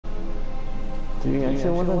Do you actually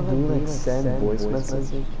want to do like send voice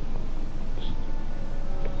message?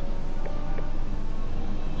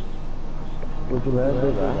 Would you rather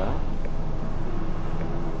do that?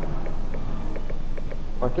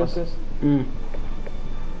 Marcus? Mm.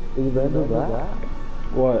 Would you rather do that?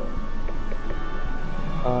 What?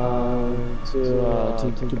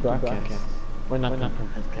 To broadcast. We're not gonna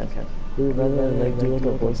broadcast. Would you rather like do like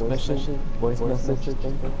a voice message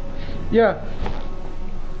thing? Yeah.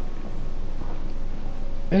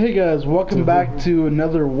 Hey guys, welcome back to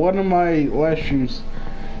another one of my live streams.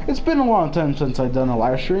 It's been a long time since I've done a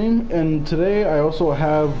live stream, and today I also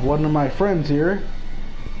have one of my friends here.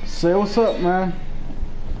 Say what's up, man.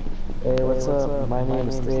 Hey, what's up? My name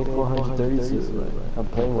is 432. I'm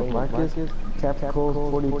playing with Marcus,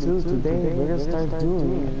 Capcom 42. Today we're gonna start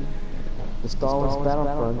doing the Star Wars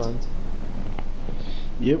Battlefront.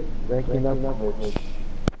 Yep. Ranking up which.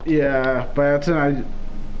 Yeah, but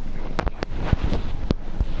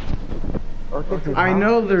I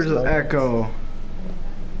know there's an echo.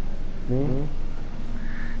 Me?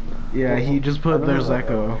 Yeah, he just put there's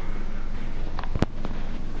echo.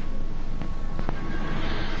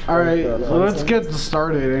 Alright, so let's get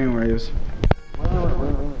started anyways.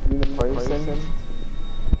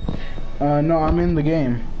 No, I'm in the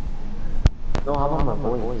game. No, how about my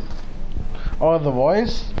voice? Oh, the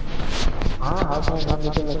voice? How come I'm not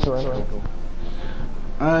making it to echo?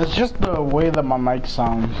 It's just the way that my mic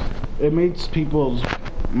sounds. It makes people's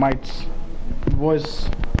mics voice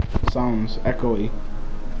sounds echoey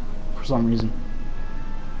for some reason.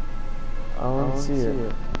 I want to see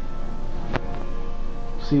it.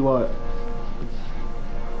 See what?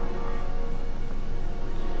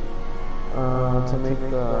 To make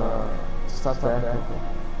the stop the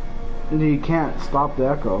echo. You can't stop the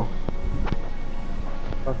echo.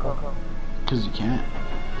 Okay. Cause you can't.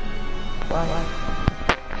 Why?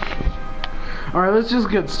 Alright, let's just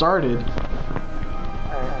get started.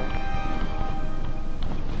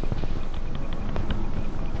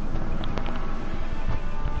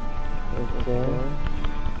 Okay.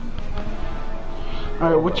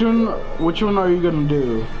 Alright, which one are you gonna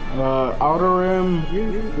do? Outer Rim?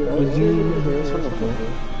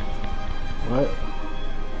 What?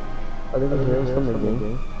 Are they the heroes from the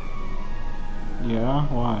game? Yeah,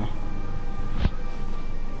 why?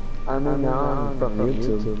 I mean now from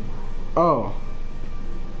YouTube. Oh.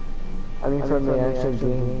 I mean from the actual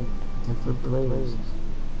game. Different players.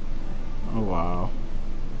 Oh wow.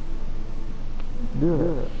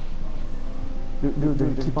 Dude,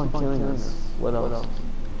 they keep on killing us. What else?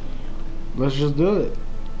 Let's just do it.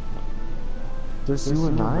 Just you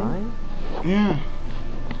and I? Yeah.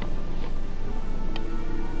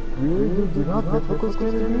 Really? Dude, you know how difficult it's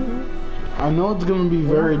gonna be? I know it's gonna be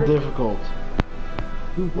very difficult.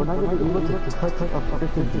 Dude, we're not gonna be able to touch a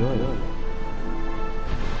freaking droid.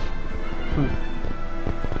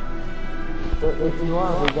 But if you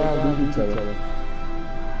want, we gotta leave each other.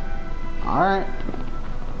 Alright.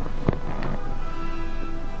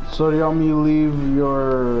 So do you want me to leave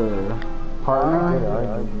your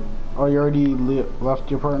partner? Oh, you already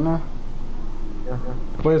left your partner? Yeah.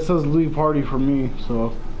 But it says leave party for me,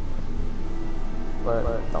 so. But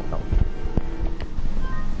no.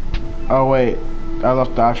 Oh wait, I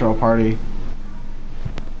left the actual party.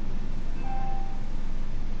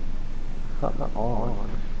 Not all.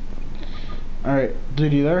 Alright,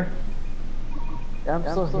 dude, you there? Yeah, I'm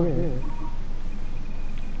still here.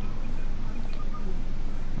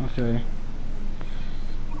 Okay.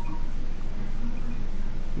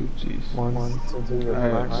 Oopsies.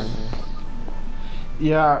 Alright.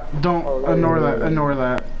 Yeah, don't ignore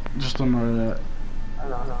that. Just ignore that.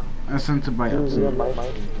 I sent it by accident.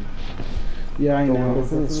 Yeah, I know.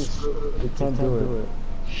 We can't do it.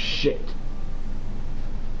 Shit.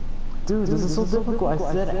 Dude, this is so difficult.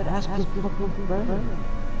 I said ask your fucking friend.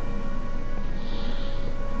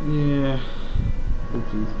 Yeah.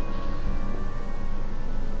 Oopsies.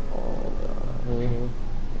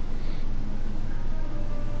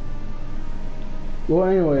 Well,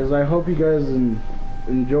 anyways, I hope you guys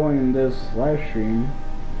enjoying this live stream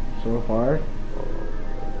so far.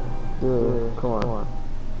 Dude, come on.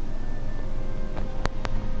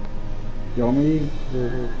 You want me?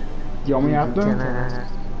 You want me after?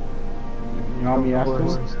 You want me after?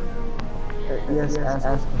 Yes,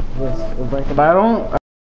 ask. Yes. But I don't.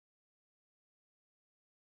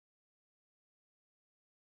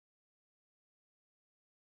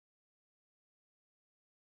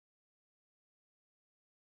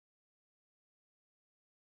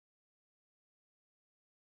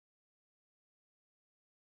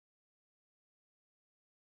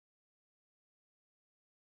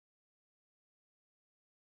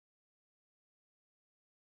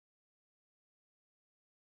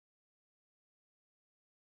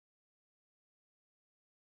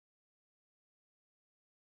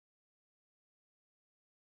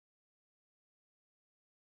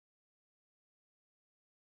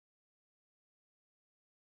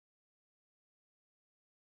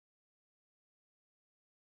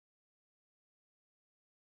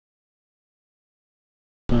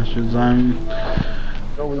 Questions. I'm.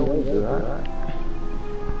 No, we don't do that.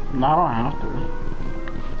 No, I don't have to.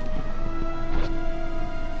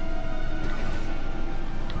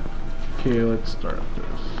 Okay, let's start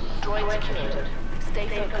this. Droids commuted. Stay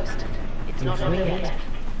focused. It's not over yet.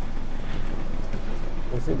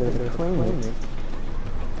 Is it the claimant?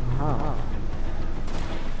 Aha.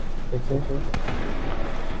 Okay.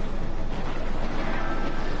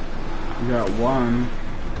 You got one.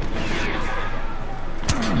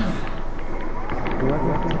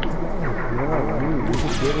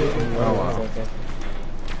 Oh wow.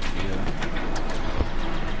 Yeah.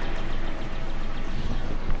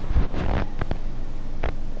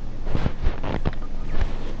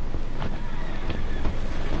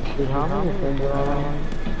 Dude, how many friends are on?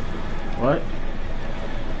 What?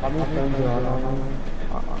 How many friends are on?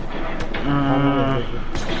 I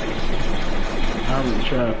haven't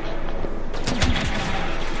checked.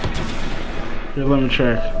 Here, let me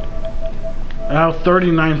check. I have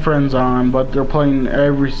 39 friends on, but they're playing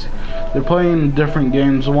they're playing different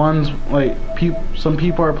games. One's like some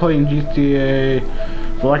people are playing GTA,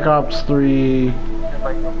 Black Ops 3.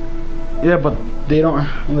 Yeah, but they don't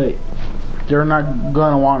like. They're not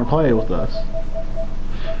gonna want to play with us.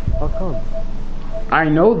 How come? I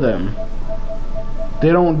know them.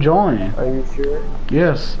 They don't join. Are you sure?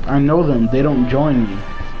 Yes, I know them. They don't join me.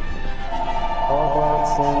 How about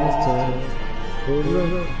Sammy's turn?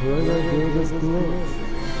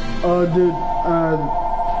 Dude,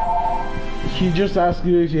 he just asked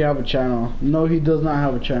you if you have a channel. No, he does not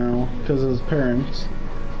have a channel because of his parents.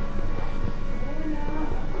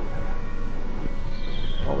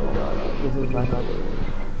 Oh my god, this is not good.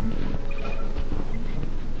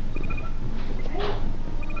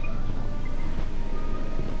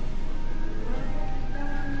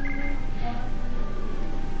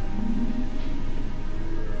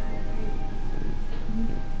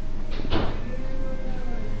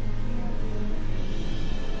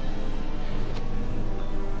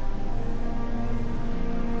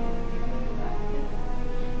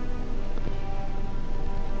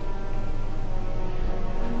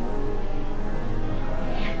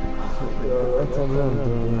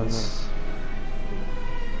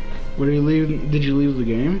 What are you leaving? Did you leave the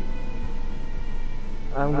game?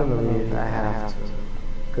 I'm gonna leave. I have to.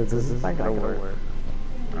 Cause this is not gonna work.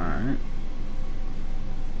 Alright.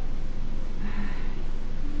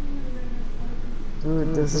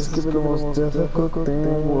 Dude, this is gonna be the most difficult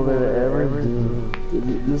thing we'll ever do.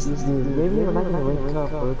 This is maybe we're not gonna wake up,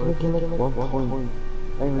 but we're gonna get like 1 point.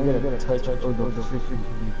 I'm gonna get a touch of the freaking.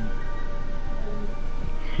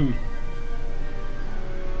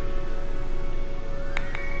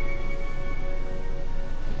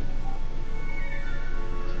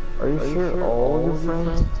 Are you sure all your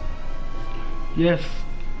friends? Yes.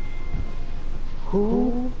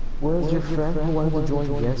 Who was your friend who wanted to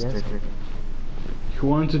join yesterday? Who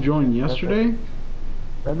wanted to join yesterday?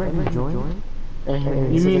 Remember you joined?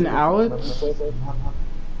 You mean Alex?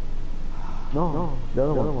 No, the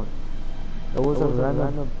other one. It was a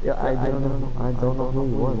random. Yeah, I don't know. I don't know who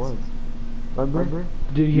he was. Remember?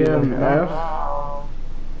 Did he have an F?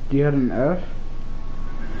 Did he have an F?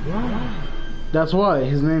 Yeah. That's why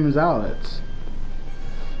his name is Alex.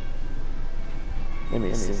 Let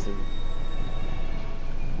me see.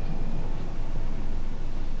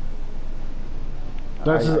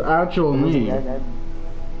 That's his actual name.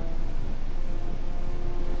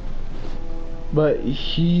 But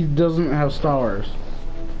he doesn't have stars.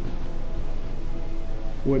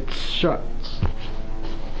 Which shuts.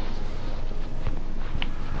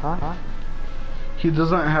 Huh? He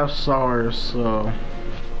doesn't have stars, so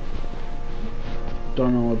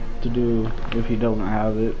don't know what to do if he doesn't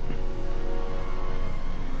have it.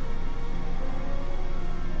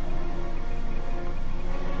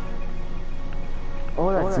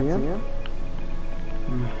 Oh, that's him?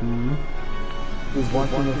 Mm-hmm. He's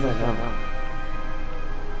watching us right now.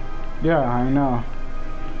 Yeah, I know.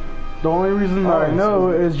 The only reason that I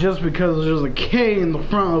know is just because there's a K in the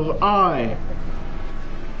front of I.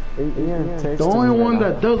 The only one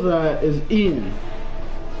that does that is Ian.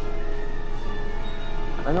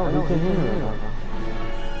 I know, he can hear me right now.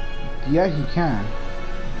 Yeah, he can.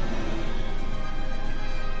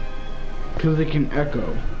 Because it can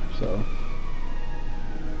echo, so.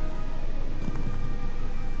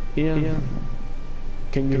 Ian,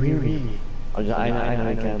 can you hear me? I know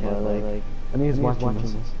I can, but like, I think he's watching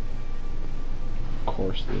us. Of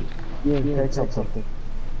course, dude. Ian, text up something.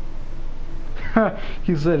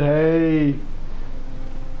 He said, hey.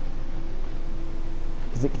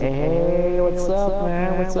 He's like, hey, what's up,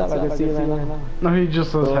 man? What's up? I can see you right now. No, he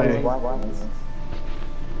just says, hey.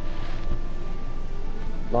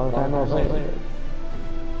 Long time no play.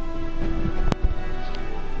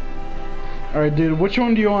 Alright, dude, which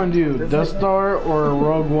one do you want to do? Death Star or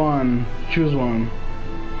Rogue One? Choose one.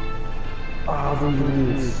 I'll do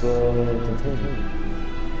this,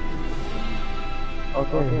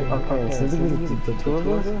 okay, so this is the two of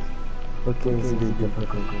us? Okay, so this is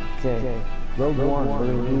difficult. Okay, Rogue One, we're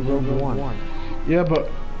gonna do Rogue One. Yeah, but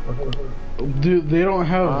dude, they don't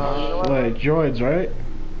have like droids, right?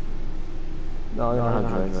 No, they don't have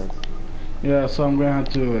droids. Yeah, so I'm gonna have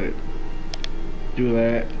to like do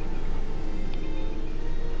that.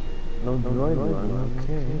 No droid one,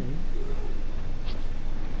 okay.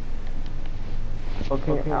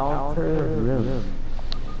 Okay, Outer Rim.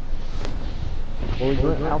 We're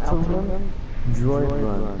doing Outer Rim, droid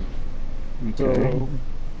run. Okay.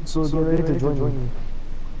 So get ready to join me.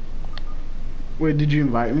 Wait, did you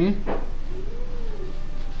invite me?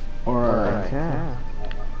 Or Yeah.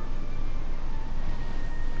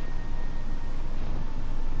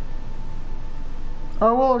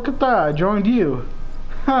 oh well, look at that! I joined you.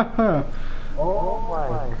 Oh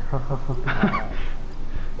my god.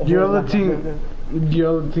 Your other team's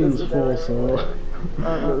full, so.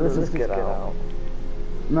 Let's just get out.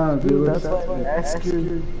 Nah, dude. That's why you ask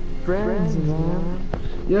your friends, man.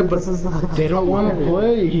 Yeah, but they don't want to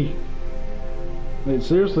play. Like,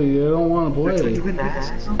 seriously, they don't want to play. You can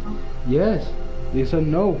ask them? Yes. They said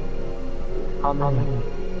no. How many?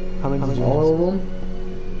 How many did you All ask? of them.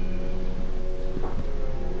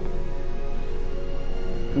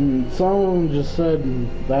 And some of them just said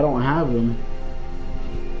I don't have them.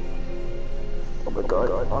 Oh my god.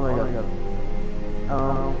 Oh my god.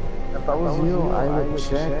 If I was you, I would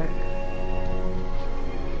check.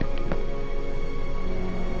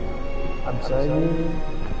 I'm sorry, I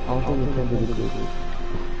don't think we can do the group.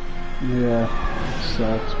 Yeah,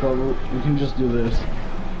 sucks, but we can just do this.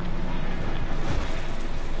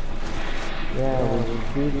 Yeah, we'll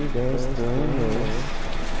do this, doing this.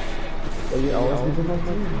 But you always do my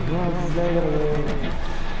team. Yeah, it's very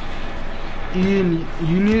Ian,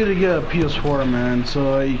 you need to get a PS4, man,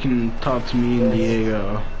 so you can talk to me and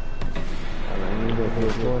Diego. I need a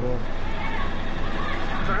PS4.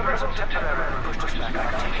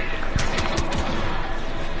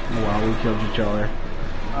 Wow, we killed each other.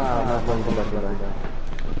 I'm not going to that right.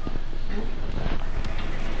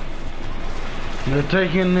 They're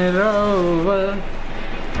taking it over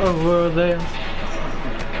there.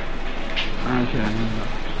 Okay.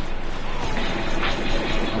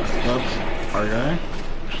 That's our guy.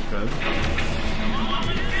 Which is good.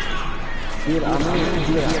 Dude, I'm gonna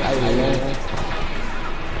do it. I love.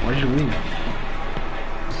 Why'd you leave?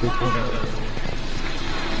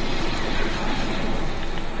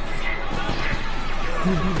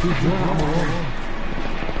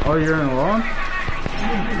 Oh, you're in alone?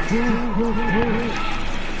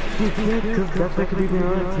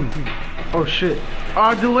 Oh shit. Oh,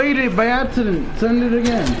 I delayed it by accident. Send it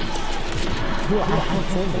again.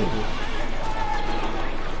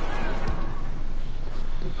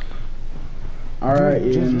 Alright,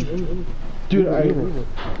 Ian. Dude,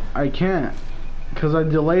 I can't. Because I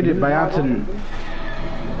delayed it by accident.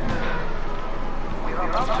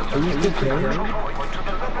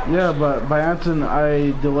 Yeah, but by accident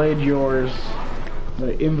I delayed yours.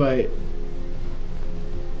 The invite.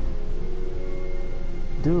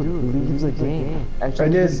 Dude, leave the game. Actually, I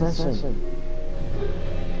did. Session.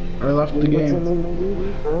 I left the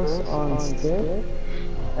game. Press on stick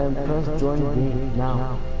and press join game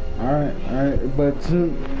now. Alright, but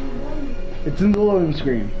it's in the loading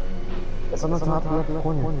screen. It's on the top left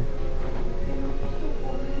corner.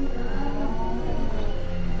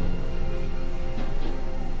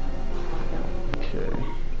 Okay.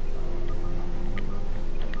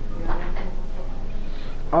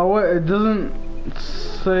 Oh wait, it doesn't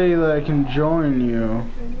say that I can join you.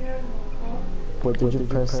 What did you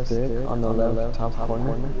press stick on the left top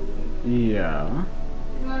corner? Yeah.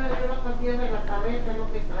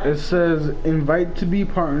 It says invite to be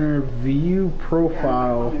partner, view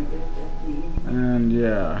profile, and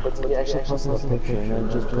yeah. But did you actually post the picture and then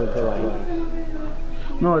just click join?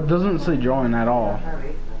 No, it doesn't say join at all.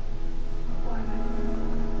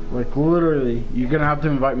 Like literally, you're gonna have to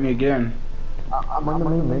invite me again. I'm on the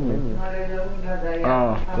main menu.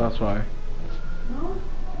 Oh, that's why.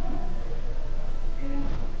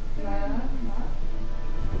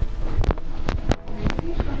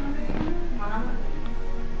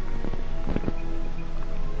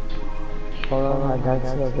 Hold on, I got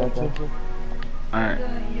you. Alright.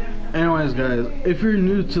 Anyways, guys, if you're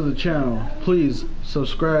new to the channel, please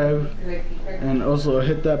subscribe and also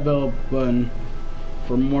hit that bell button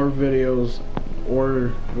for more videos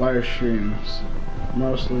or live streams.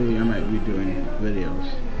 Mostly I might be doing videos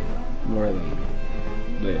more than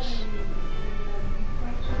this.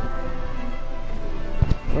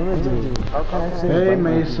 Hey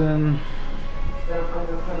Mason. Dude,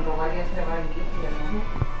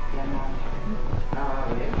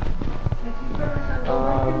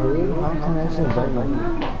 how can I actually invite you?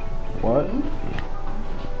 What?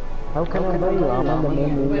 How can I invite you? I'm on the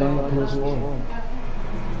menu on the PS4.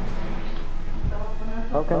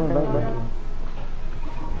 How can I invite you?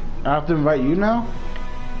 I have to invite you now?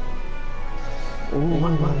 Oh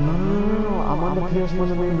my god, no. I'm on the PS4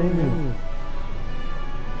 the main menu.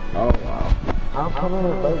 Oh wow. How can I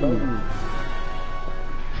invite you?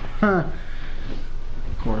 Huh.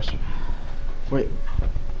 Of course. Wait.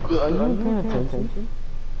 Are you paying attention?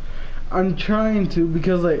 I'm trying to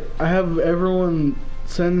because like I have everyone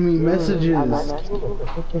send me messages. How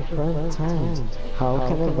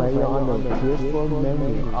can I invite you on the PS4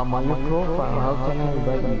 menu? I'm on your profile. How can I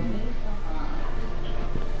invite you?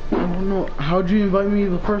 I don't know. How'd you invite me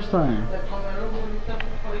the first time?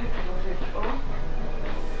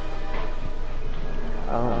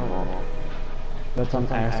 I don't know. That's what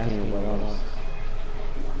I'm asking you. What else?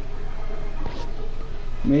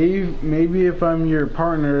 Maybe if I'm your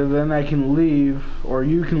partner, then I can leave, or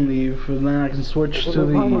you can leave, and then I can switch to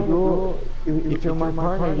the. If you're my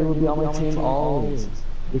partner, you will be on my team always.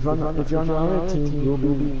 If you're on the other team, you'll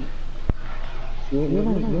be. You're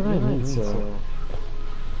not me, so.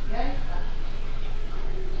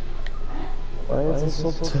 Why is this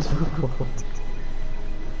so difficult?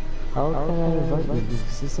 How can I invite you?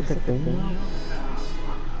 Is this like a thing now?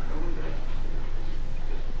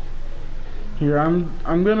 Here, I'm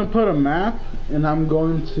gonna put a map, and I'm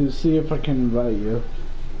going to see if I can invite you.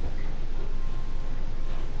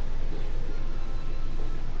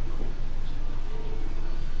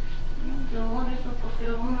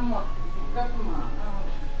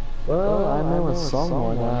 Well, I met with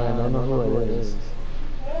someone, I don't know who it is.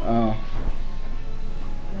 Oh.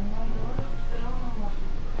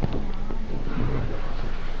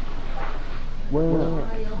 Be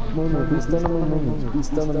still on my menu. Be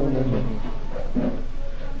still on my menu.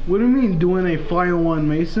 What do you mean doing a final one,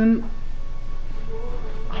 Mason?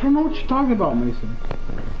 I don't know what you're talking about, Mason.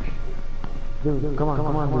 Dude, come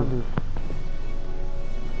on, dude.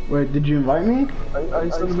 Wait, did you invite me? Are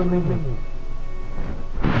you still on the menu?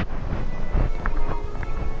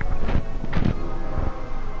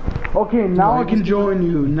 Okay, now I can join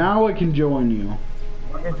you. Now I can join you.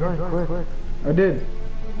 Okay, join, quick. I did.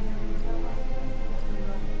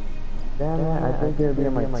 Damn it, I think you'll be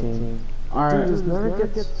on my team. Alright. Dude, this never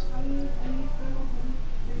gets...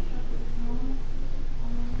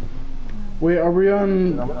 Wait, are we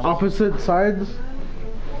on opposite sides?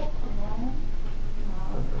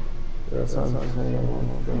 That's what I'm saying.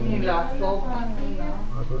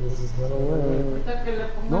 This is gonna work.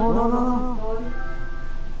 No.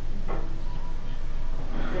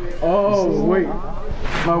 Oh, wait.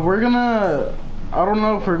 We're gonna... I don't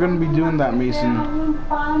know if we're gonna be doing that, Mason.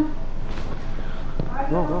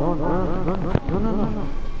 No.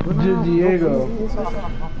 Diego.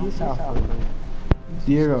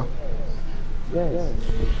 Diego.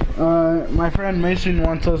 Yes. My friend Mason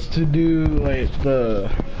wants us to do like the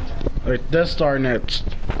Death Star next.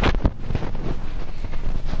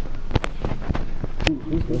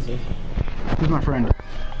 Who's this? He's my friend.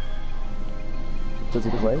 Does he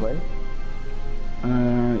play?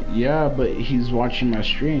 Yeah, but he's watching my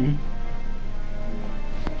stream.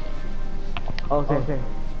 Okay.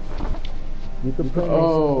 You can play.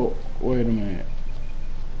 Oh, wait a minute.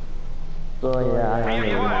 So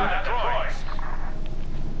yeah,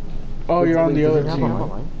 Oh, you're on the other Does he have team.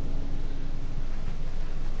 online?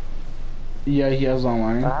 Yeah, he has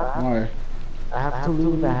online. Why? I have to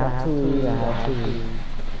leave.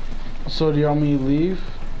 So do you want me to leave?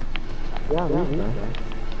 Yeah, leave.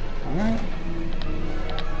 Alright.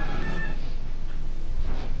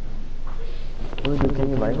 Can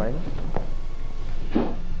you invite me?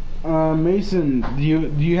 Mason, do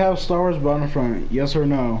you have Star Wars Battlefront? Yes or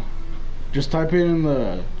no? Just type it in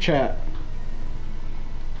the chat.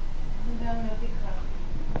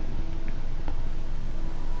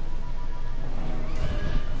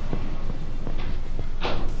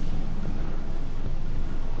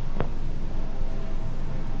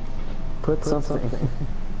 Put something.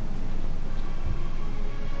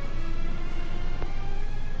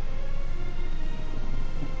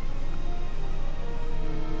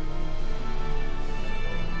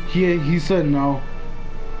 He said no.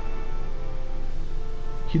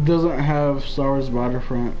 He doesn't have Star Wars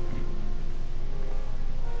Battlefront.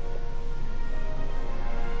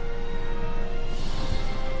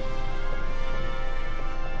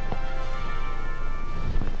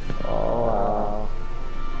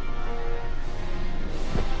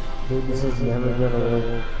 Dude, this is never gonna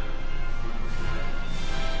work.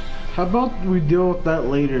 How about we deal with that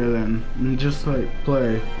later then, and just like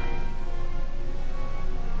play?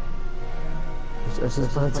 It's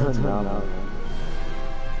just my turn now.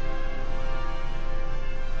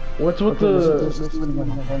 What's with the?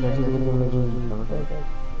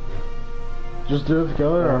 Just do it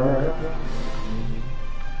together, alright?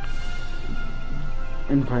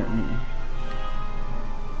 Invite me.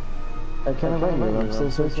 I can't invite you, I'm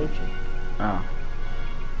still searching. Oh.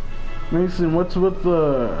 Mason, what's with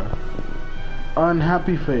the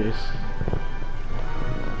unhappy face?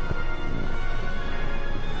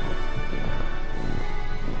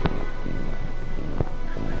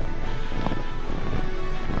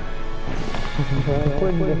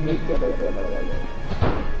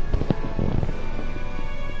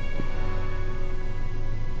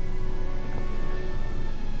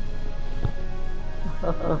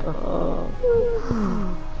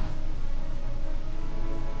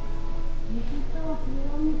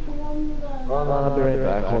 Hold on, I'll be right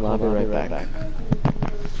back. Hold on, I'll be right back.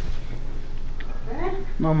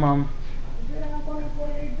 No, Mom.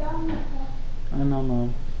 I know,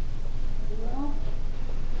 Mom.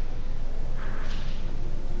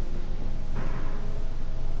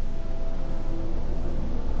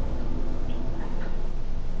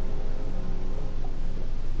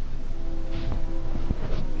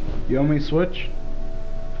 You want me to switch?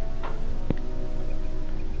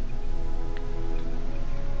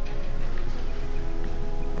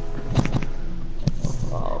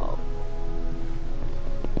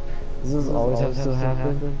 Does this always have to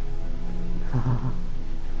happen?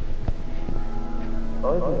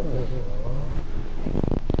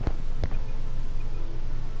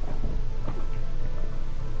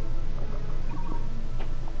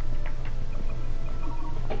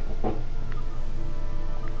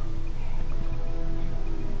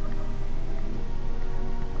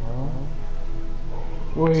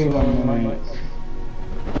 Wait a minute.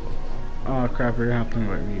 Oh crap, you're gonna have to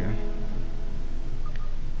invite me again.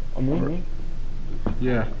 Me?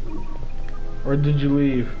 Yeah. Or did you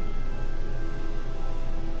leave?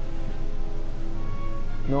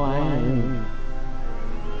 No, I ain't.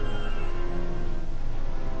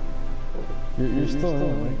 You're still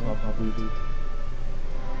in, right?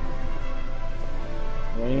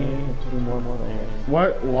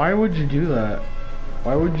 What? Why would you do that?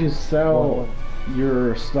 Why would you sell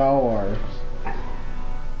your Star Wars?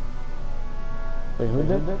 Wait, who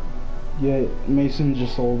did that? Yeah, Mason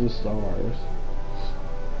just sold his Star Wars.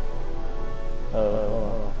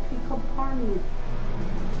 Oh.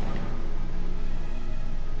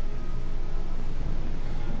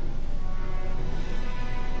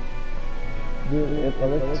 Dude, if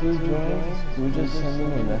Alexis joins, we just send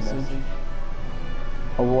him a message.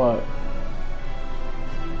 Or what?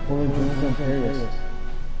 When we join Imperius,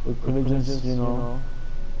 we could have just, you know,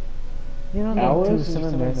 Alice? to send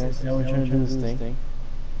a message. Now we're trying to do this thing.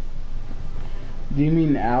 Do you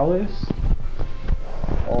mean Alice?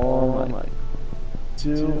 Oh my.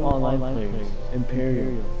 Two online players.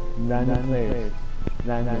 Imperial. 9 players.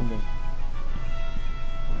 9.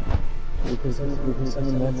 We could send a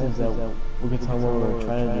message that we could tell what we're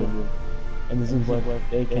trying to do. And this is what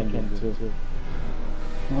they can do too.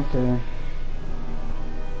 Okay.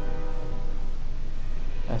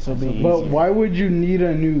 That should be easy. But why would you need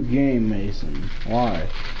a new game, Mason? Why?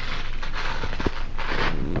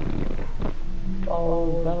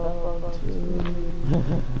 Oh, battlfront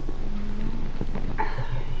 2.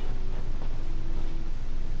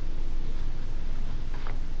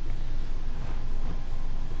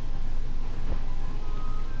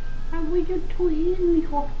 I waited to eat me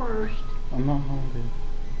first. I'm not hungry.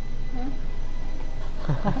 Huh?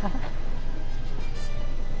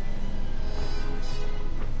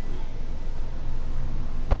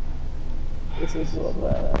 This is so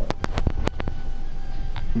bad.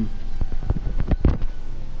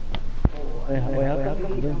 Wait, how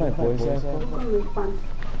come there's my voice echo?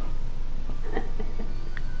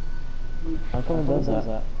 How come it does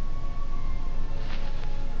that?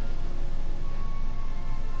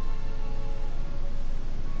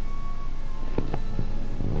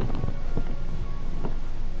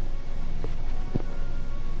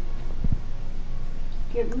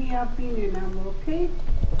 Get me up in and I'm okay.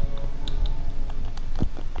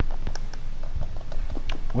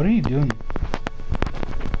 What are you doing?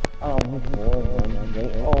 Oh,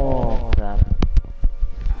 oh crap.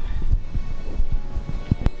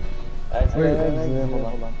 Wait, hold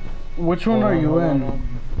on. Which one are you in? Hold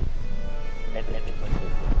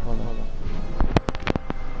on.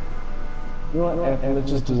 You know what? Let's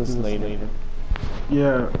just do this later.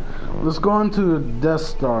 Yeah. Let's go on to the Death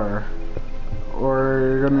Star. Or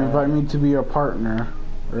you're gonna invite me to be your partner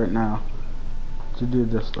right now. To do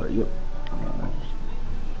Death Star, yep.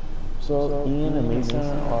 So Ian and Mason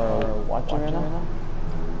are watching right now?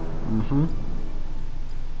 Mm-hmm.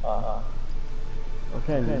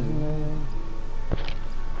 Okay.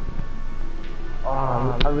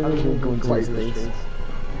 I really should go to space.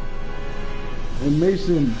 Hey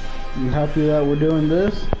Mason, you happy that we're doing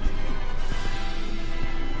this?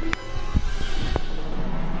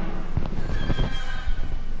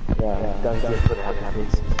 Yeah, that's just what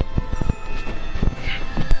happens.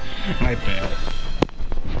 My bad.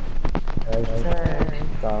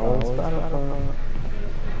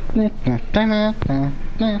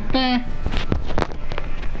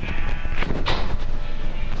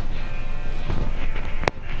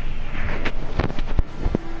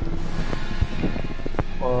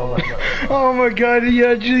 Oh my god, he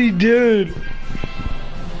actually did.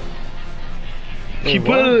 He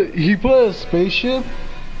put a spaceship,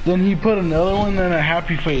 then he put another one, then a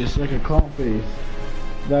happy face, like a clown face.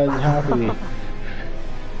 That is happy.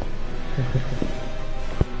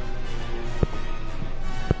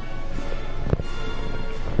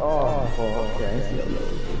 Okay.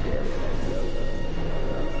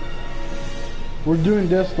 We're doing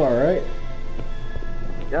Death Star, right?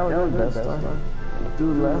 Yeah, we're doing Death Star.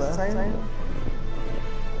 Dude, last time?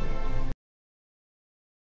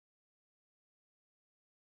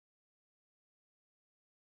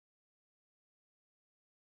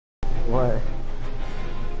 What?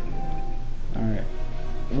 Alright.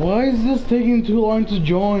 Why is this taking too long to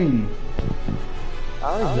join?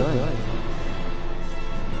 I joined.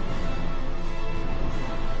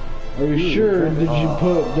 Are you sure? Did you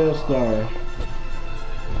put Death Star?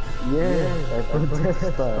 Yeah, I put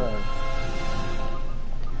Death Star.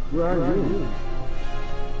 Where are you?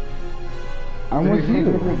 I'm with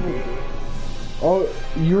you. Oh,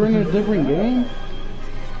 you're in a different game?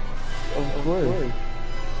 Of course.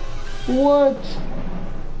 What?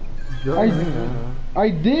 I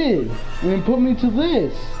did. And it put me to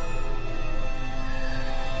this.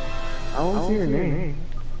 I don't see your name.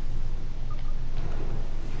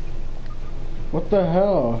 What the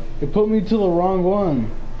hell? It put me to the wrong one.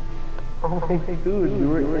 Oh, dude, you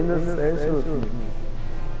were in the session with me.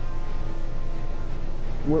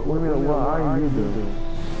 What are you doing?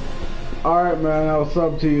 Alright, man, I'll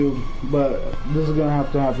sub to you, but this is gonna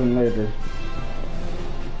have to happen later.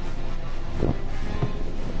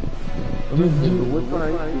 Which one are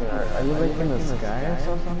you? Are you like in the sky or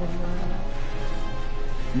something?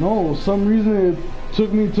 No, some reason it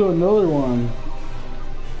took me to another one.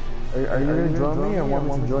 Are you gonna join me or want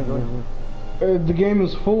me to join you? The game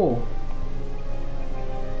is full.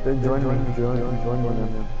 Then join me.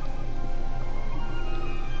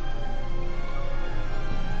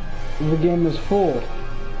 The game is full.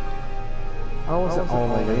 Oh my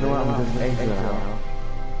god, you know what? I'm just exit now.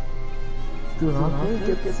 Dude, how can you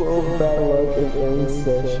get so bad luck in any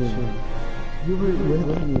session? You were with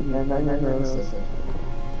me and I never session.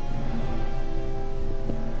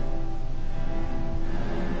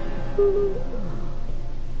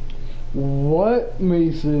 What,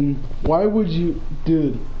 Mason? Why would you,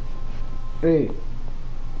 dude? Hey,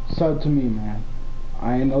 sub to me, man.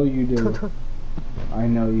 I know you do. I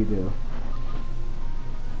know you do.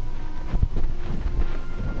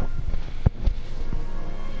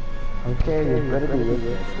 Okay, you better be with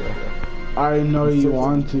us. I know you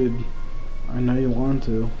wanted. I know you want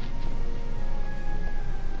to.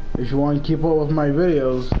 If you want to keep up with my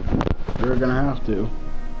videos, you're gonna have to.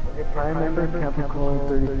 If I remember, Capricorn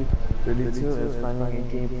 32 is finding a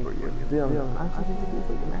game for you.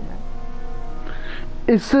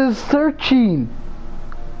 It says searching.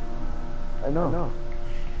 I know.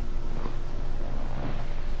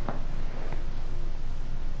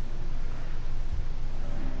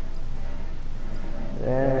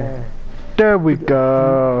 Yeah. There we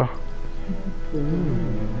go.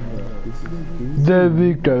 There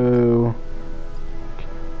we go.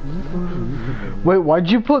 Wait, why'd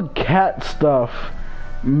you put cat stuff,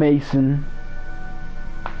 Mason?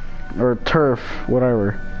 Or turf,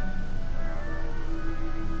 whatever.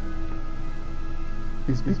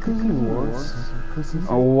 It's because he wants.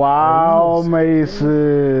 Oh, wow,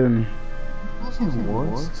 Mason. He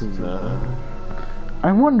wants to, man.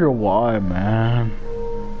 I wonder why, man.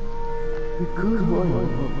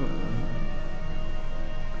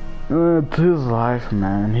 It's his life,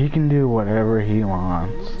 man. He can do whatever he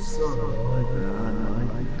wants.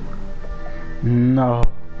 No,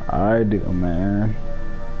 I do, man.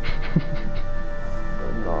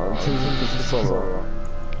 No, this is so wrong.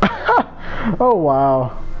 Oh,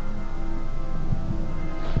 wow.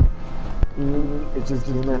 It's just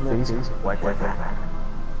in my face. What?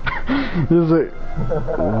 Is it?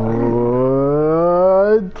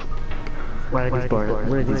 What?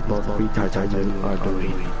 What are these both retards are doing?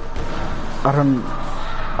 I don't.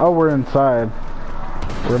 Oh, we're inside.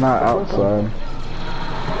 We're not outside.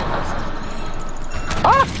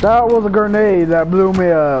 Ah! That was a grenade that blew me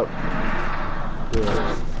up.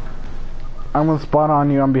 I'm gonna spawn on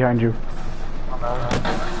you. I'm behind you.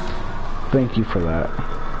 Thank you for that.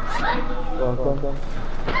 Welcome.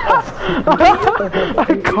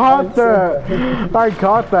 I caught that. I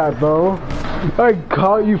caught that though. I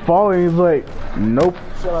caught you falling. He's like, nope.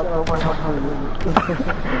 Shut up, oh my god.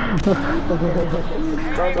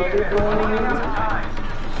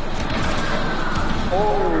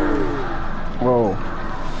 Whoa.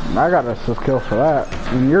 I got a assist kill for that.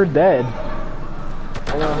 And you're dead.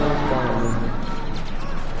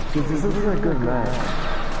 This isn't a good match.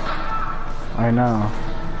 I know.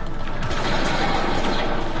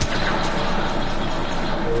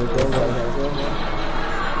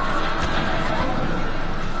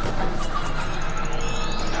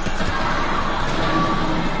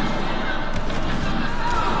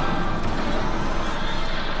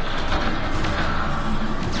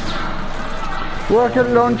 Rocket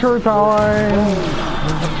launcher time!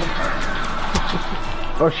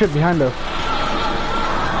 Oh shit, behind us.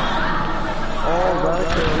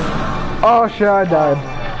 Oh shit, I died.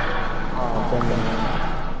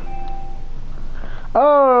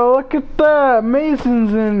 Oh, look at that!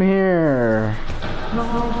 Mason's in here!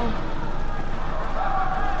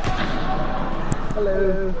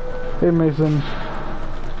 Hello. Hey Mason.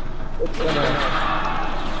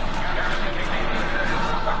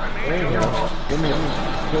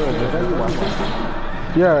 Yeah, I'm watching.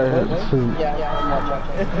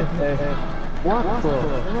 What the?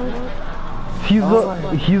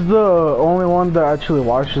 he's the only one that actually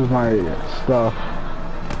watches my stuff.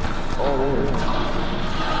 Oh, really?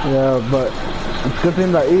 Yeah, but it's a good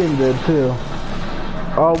thing that Ian did too.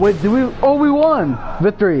 Oh wait, did we? Oh, we won!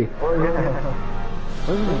 Victory! Oh, yeah.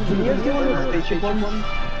 Can you guys do one of the spaceship ones?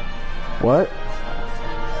 What?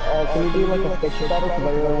 Can you do like a spaceship battle? Because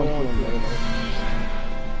I really want to do it.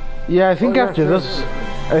 Yeah, I think after this,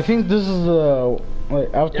 I think this is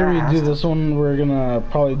like after we do this one, we're gonna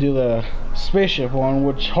probably do the spaceship one,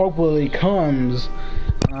 which hopefully comes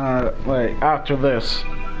like after this.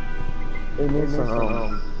 It needs how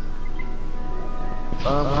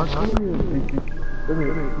come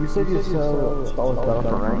you said you sell Star Wars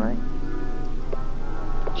Battlefront, right?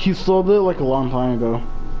 He sold it like a long time ago.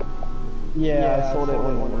 Yeah, I sold it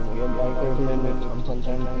when it was good. Like there's been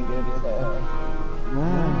sometimes good.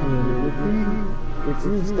 If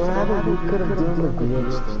you still have it, you could have done the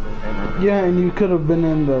glitch thing. Yeah, and you could have been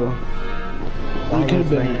in the. You could have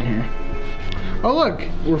been in here. Oh look,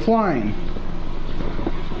 we're flying.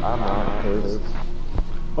 I'm not pissed.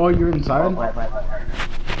 Oh, you're inside?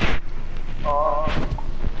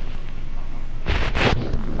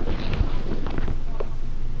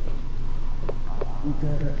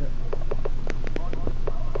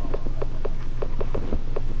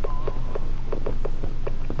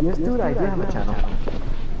 Yes, dude, I do have a channel.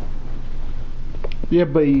 Yeah,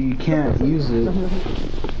 but you can't use it. Yeah,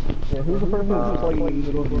 who's the person who's plugging in the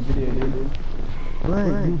middle of your video, dude?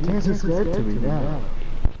 Right, you can't subscribe to me now.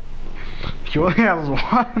 He only has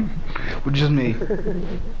one, which is me.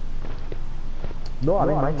 No, I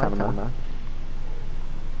like my channel, man.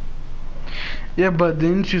 Yeah, but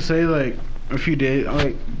didn't you say like a few days,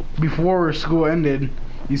 like before school ended,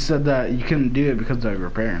 you said that you couldn't do it because of your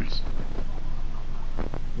parents?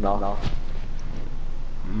 No.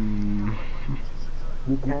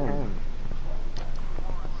 You can.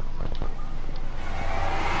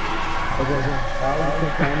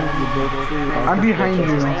 I'm behind you.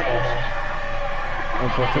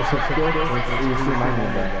 And Professor Skill, you see my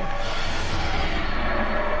name there.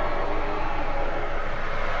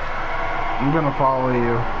 I'm gonna follow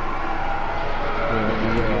you.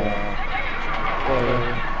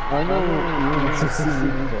 I know you want to see me.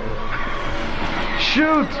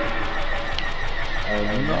 Shoot! Are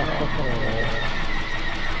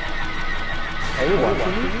you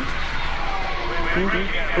watching me?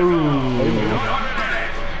 Ooh.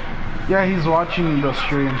 Yeah, he's watching the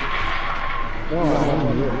stream.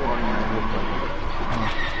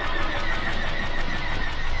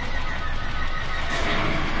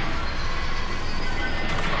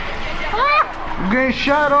 I'm getting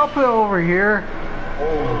shot up over here.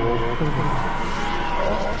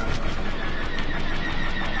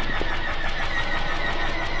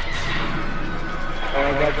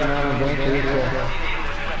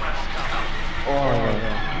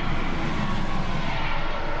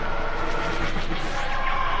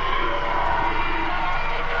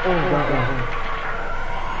 Get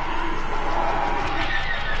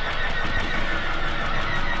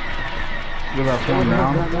that one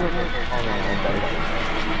down.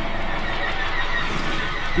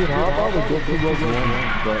 Dude, how about we get to Rogue One,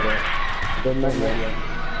 but not yet.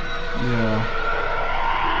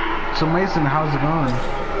 Yeah. So Mason, how's it going?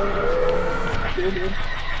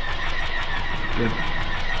 Good.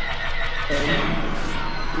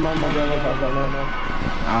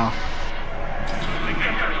 Oh.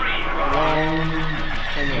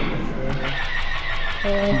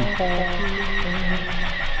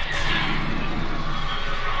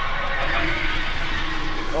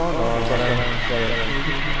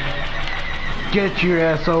 Get your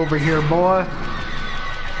ass over here, boy.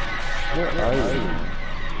 Where are you?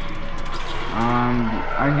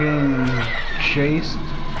 I'm getting chased.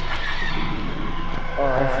 Oh,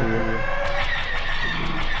 I see you.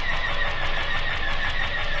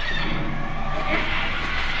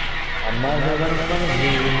 I'm not here in front of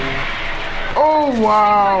you. Oh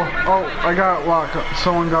wow! Oh, I got locked.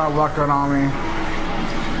 Someone got locked on me.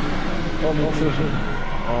 Oh, me too.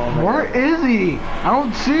 Oh, my Where God. is he? I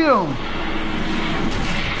don't see him.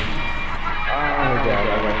 Oh my God,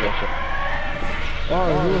 I like that.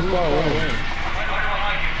 Oh, he was far away.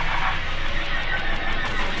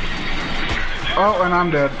 Oh, and I'm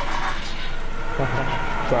dead.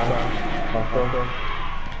 Sorry.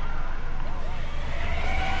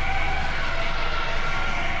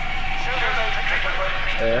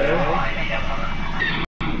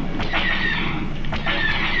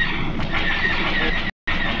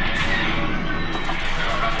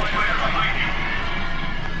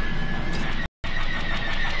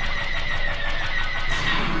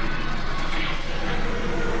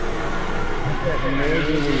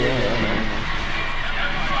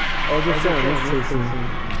 Oh, just saying, this chasing.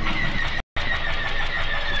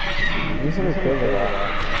 This one is crazy.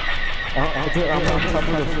 I'm on top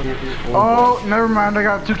of the school. Oh, never mind. I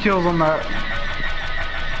got 2 kills on that.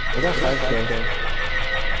 I got 5 kills.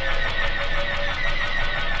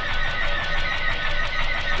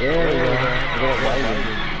 There we go. I got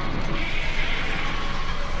lighting.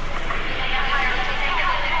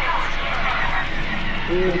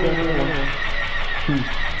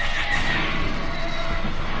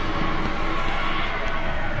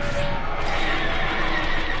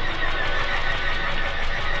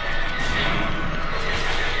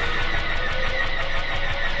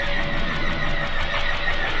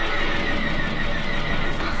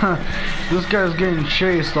 This guy's getting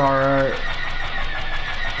chased, alright.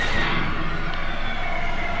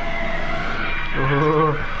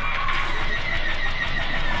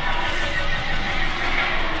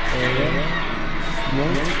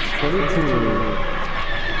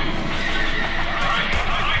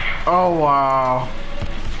 Oh wow.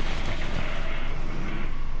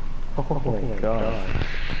 Oh my God.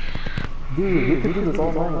 Dude, we could do this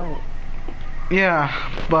all night. Yeah,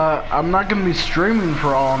 but I'm not gonna be streaming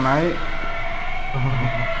for all night.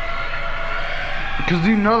 Cause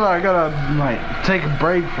you know that I gotta like take a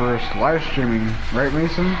break for live streaming, right,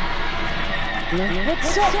 Mason?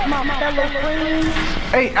 What's up, my fellow friends?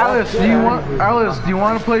 Hey, Alice, do you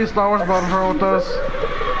want to play Star Wars Battlefront with us?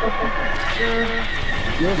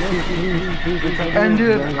 And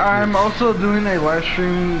dude, I'm also doing a live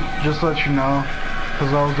stream, just to let you know,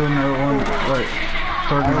 cause I was doing that one like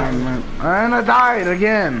 39 minutes, and I died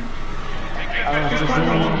again.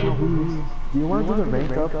 Do you want to do the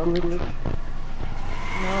rank up glitch?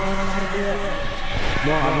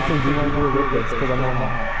 No, I'm just saying, do you want to do it with this? Because I'm not.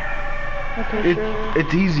 Okay, sure.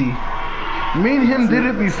 It's easy. Me and him did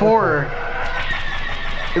it before.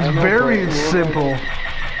 It's very simple.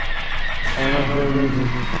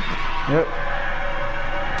 Yep.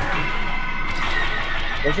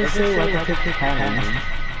 Let's just say we have to take the cannons,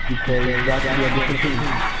 because that's the other thing.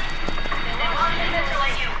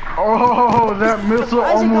 Oh, that missile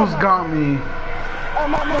almost got me.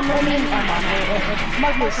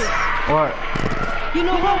 Marcus, What? you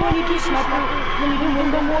know how when you do sniper, when you do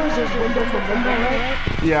window wars, there's window from window, right?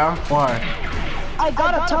 Yeah, why? I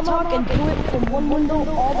got a tomahawk and threw it from one window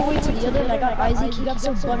all the way to the other, and I got Isaac. He got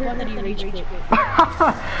so butthurt that he rage quit.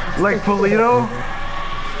 Like Polito?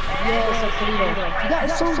 Yes, like Polito. He got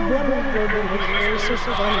so butthurt, it was so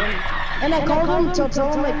funny. And I called him to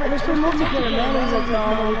tell him, like, it was for multiplayer, man. He's like, no,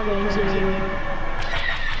 I'm not playing seriously.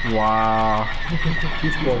 Wow. He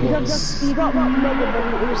got mega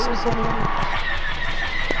butthurt, it was so funny.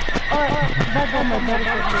 Alright, back on my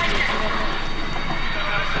battlefront.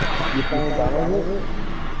 You finally downloaded it?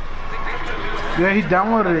 Yeah, he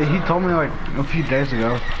downloaded it. He told me like a few days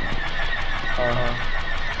ago. Oh,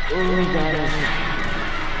 got it.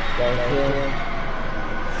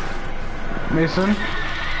 Mason,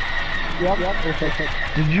 Yep. Perfect.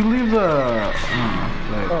 did you leave the...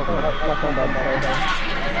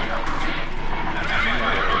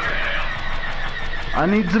 I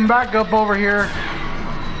need some backup over here.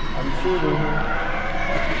 I'm shooting.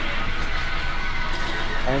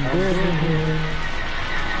 I'm here.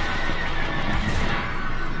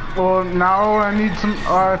 Well, now I need some...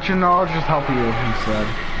 actually, no, I'll just help you instead.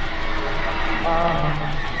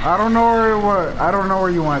 I don't know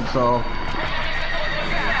where you went, so...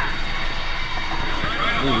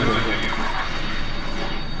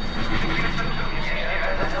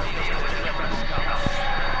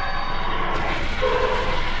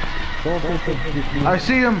 I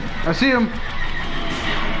see him! I see him!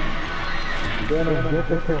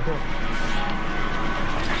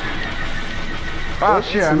 Oh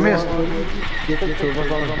shit, I missed. Get the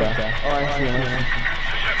turbos on his back. Oh, I see him.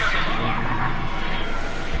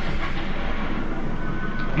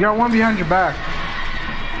 You got one behind your back.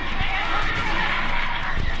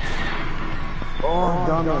 Oh,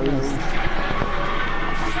 down the east.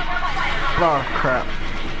 Oh crap.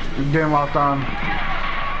 You're getting locked on.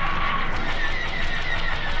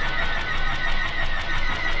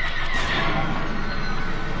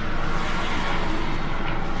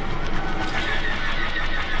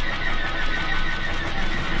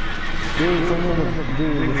 Dude,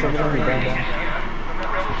 someone on the back.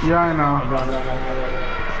 Yeah, I know.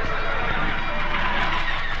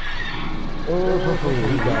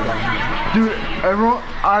 Dude, everyone,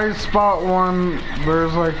 I spot one.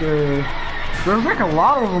 There's like a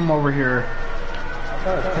lot of them over here.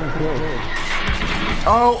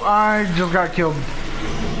 Oh, I just got killed.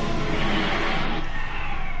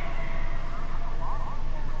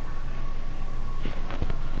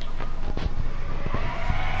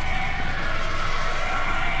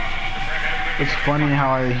 It's funny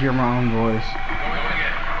how I hear my own voice.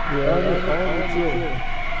 Yeah, that's you.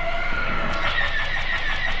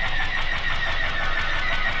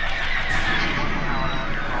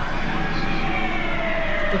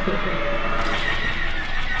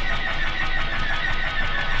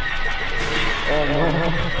 Oh no.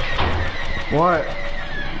 What?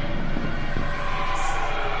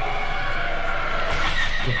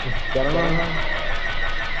 Got him on? No.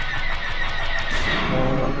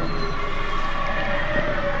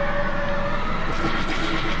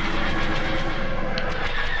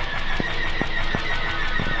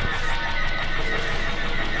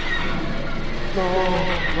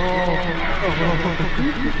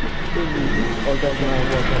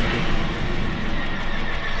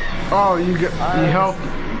 Oh, you helped.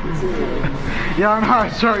 Yeah, I know. I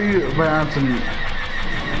saw you by accident.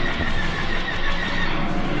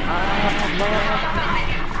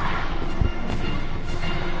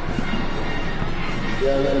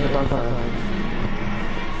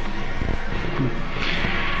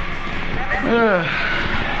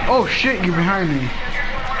 Oh shit! You're behind me.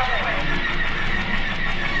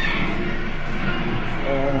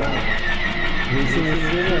 You see me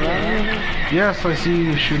shooting around me? Yes, I see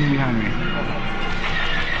you shooting behind me.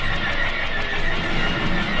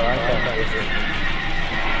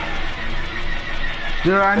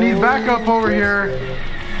 Dude, I need backup over here.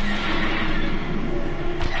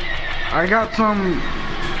 I got some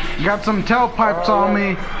tailpipes on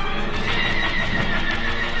me.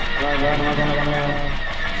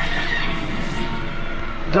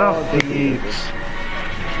 Defeats.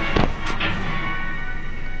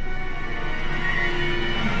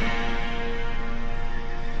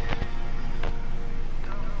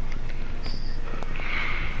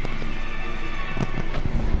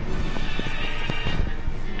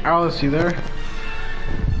 Alice, you there?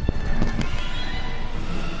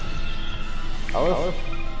 Alice?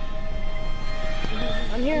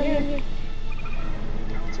 I'm here.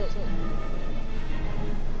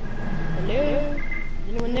 Hello?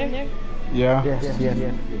 Anyone there? Yeah. Yes.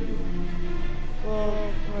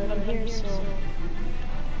 Well, I'm here, so...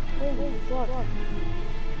 Oh, fuck.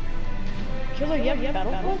 Killer, you have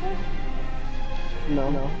battlefront?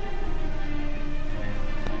 No.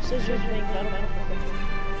 It says you're playing battlefront.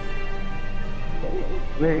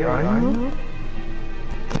 Wait, are you?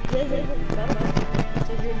 It says battlefront. It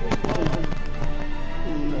says you're playing battlefront.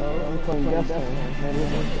 No, I'm playing Battlefront.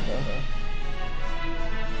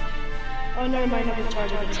 Oh, no, mine never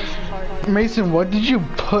charged. It says hard. Mason, what did you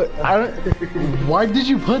put? Why did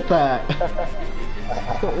you put that?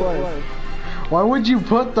 What? Why would you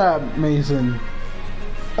put that, Mason?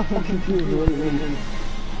 I'm confused. What do you mean?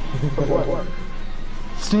 What?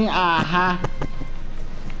 See, uh-huh.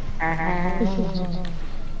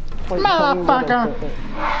 Motherfucker!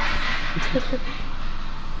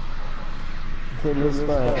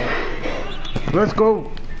 Let's go.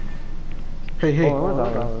 Hey, hey. Oh,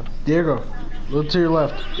 where's Alice? Diego, look to your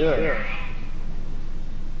left. Yeah.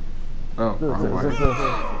 Oh, wrong way. This.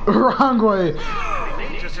 Wrong way.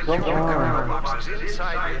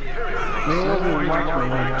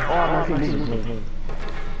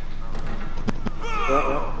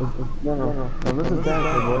 No, this is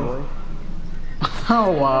Dancer, boy.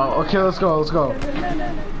 Oh wow. Okay, let's go. Let's go.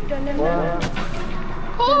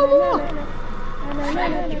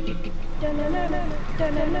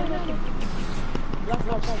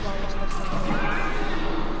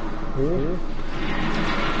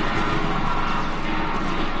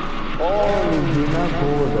 Oh, do not go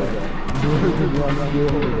over there. Do not go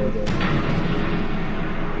over there.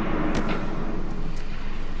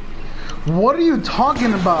 What are you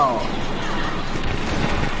talking about?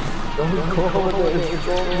 Don't go over there. It's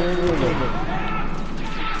so many.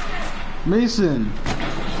 Mason.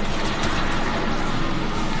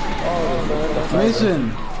 Mason.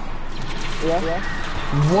 Yeah?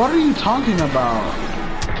 What are you talking about?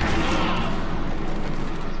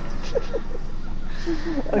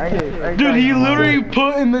 Okay. Dude, he literally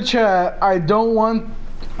put in the chat, I don't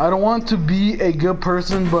want to be a good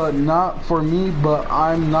person, but not for me, but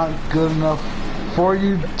I'm not good enough for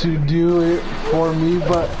you to do it for me,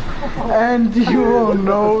 and you will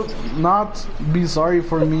not be sorry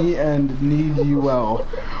for me and need you well.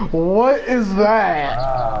 What is that?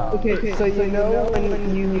 Okay, so you know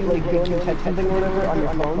when you like go to type something or whatever on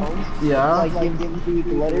your phone? Yeah. Like gives you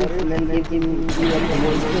the letters and then gives you like the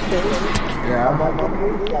words to say. Yeah.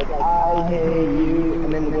 Like I, hey, you,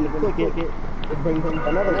 and then when you click it, it brings up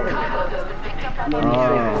another word. And then you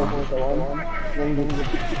say so on. Then you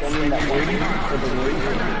just send in that word for the word.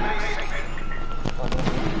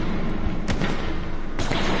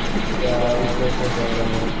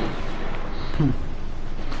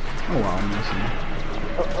 Oh wow, I'm missing.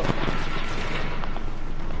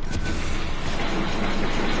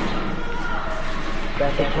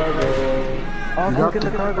 Got the cargo. Oh, You go got get the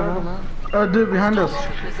the- cargo, man. Dude, behind us.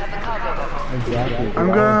 Exactly.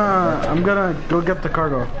 I'm gonna go get the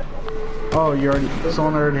cargo. Oh,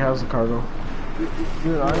 someone already has the cargo.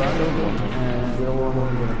 Dude, I don't know. And you don't want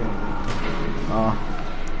to get it. Oh.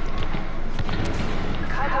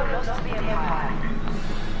 Cargo lost to the Empire.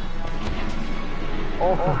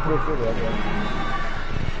 Oh,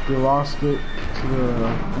 shit. We lost it to the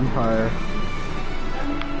Empire.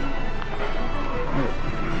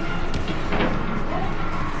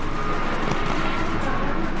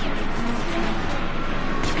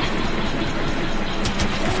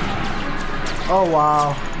 Oh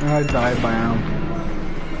wow, and I died by him.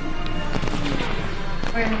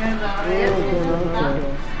 Wait,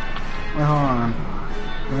 hold on.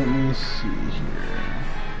 Let me see here.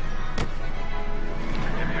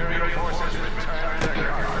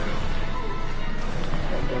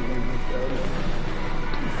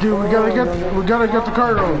 Dude, we gotta get the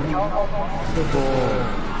cargo.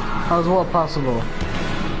 How's what possible?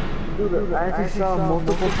 Dude, I actually saw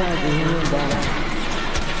multiple times in here and down.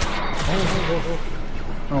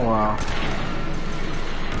 Oh wow.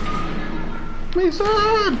 Mason!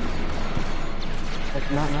 Like,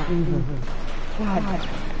 not even. God.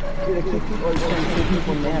 Dude, I keep trying to keep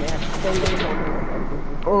people mad.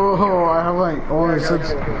 Oh, I have like only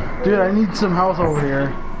 6. Dude, I need some health over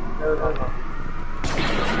here.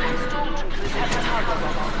 Stormtroopers have the cargo.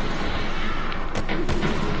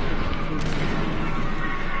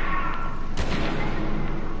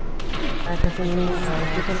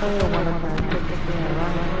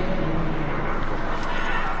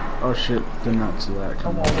 Oh shit, did not see that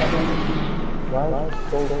coming.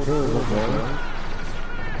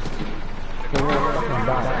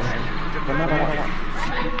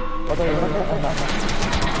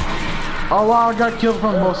 Oh wow, I got killed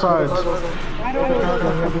from both sides.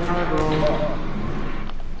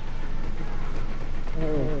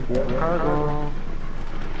 Cargo.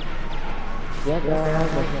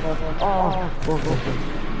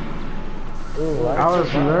 Oh,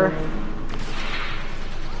 Alice, you there?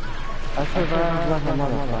 I survived like a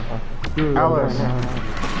motherfucker. Alice.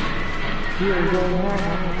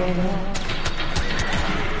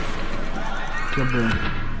 Kill boom.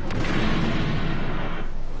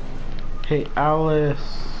 Hey, Alice.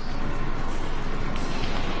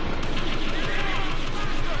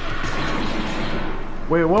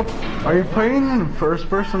 Wait, what? Are you playing in first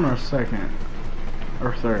person or second?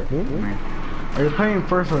 Or third? I mean, are you playing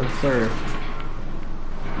first or third?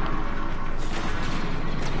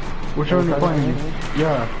 Which one are you playing?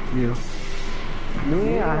 Yeah, you.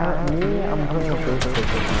 I'm playing first person.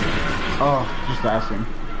 Oh, just asking.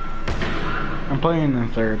 I'm playing in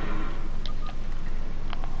third.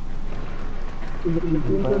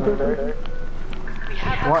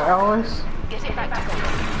 What, Alice? Get it back to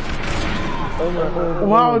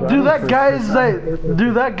Wow, dude, that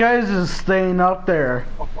guy's just staying up there.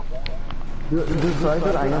 Dude, so I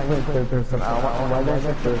said I am playing third person. Why did I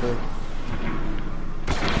say third?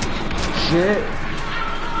 Shit.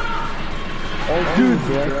 Oh, dude,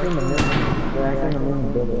 they're actually in the middle. They're actually in the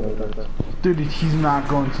middle building. Dude, he's not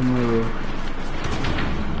going to move.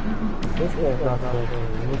 This guy's not going to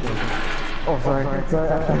move. Oh, sorry.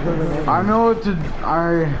 I know what to.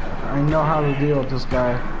 I know how to deal with this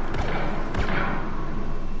guy.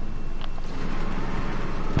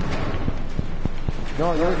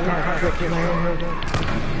 No, you're not.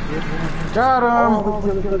 Got him.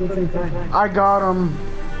 I got him.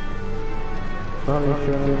 Hey,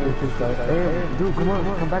 dude, come on,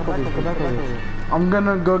 come back over here, come back over here. I'm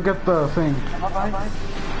gonna go get the thing.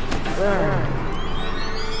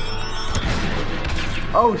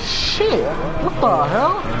 Oh shit! What the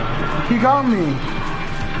hell? He got me.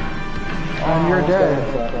 And you're dead.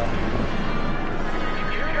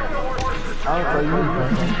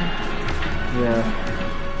 Yeah.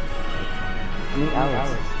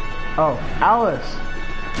 Alice. Oh, Alice.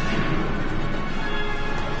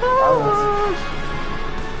 Alice.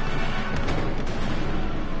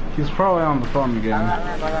 He's probably on the phone again.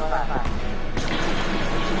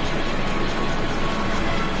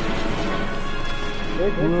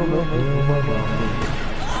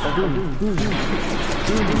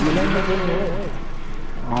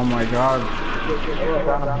 Oh my god.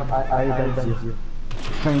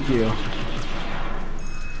 Thank you.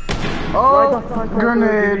 Oh,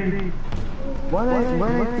 grenade. Why did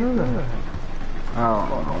I do that? Oh, I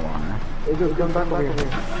don't want Hey, dude, come back over here.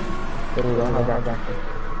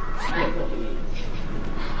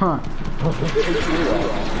 Huh.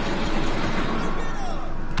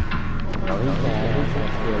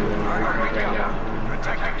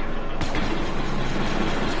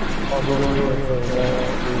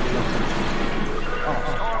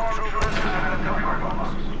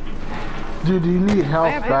 Dude, you need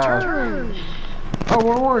help bad. Oh,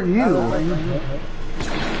 where were you?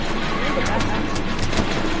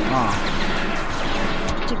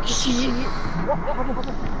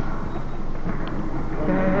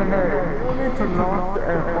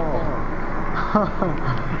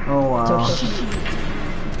 Oh wow.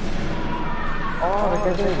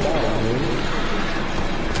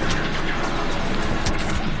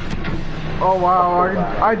 Oh wow,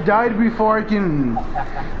 I died before I can...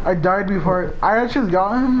 I died before... I actually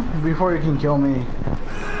got him before he can kill me.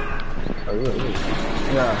 Oh, really?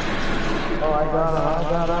 Yeah. Oh, I got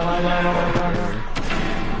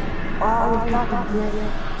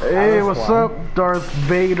him. Hey, what's up, Darth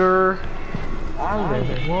Vader?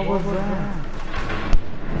 What was that?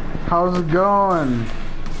 How's it going?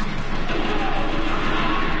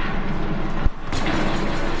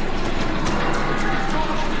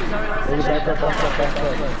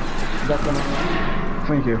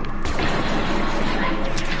 Thank you.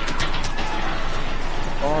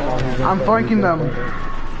 I'm flanking them.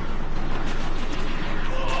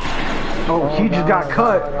 Oh, he just got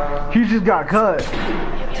cut. He just got cut.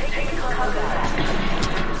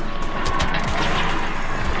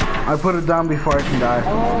 I put it down before I can die.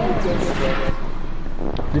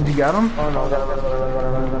 Did you get him? I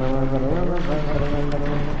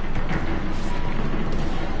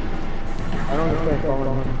don't expect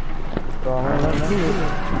following him. So I'm gonna let you.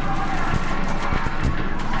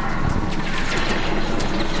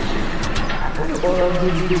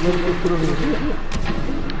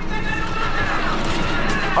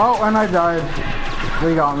 Oh, and I died.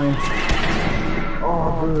 They got me.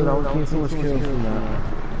 Oh, dude, I was getting so much kills from that.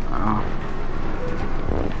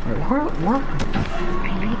 Wait, what?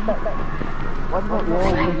 What about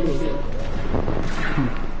wall?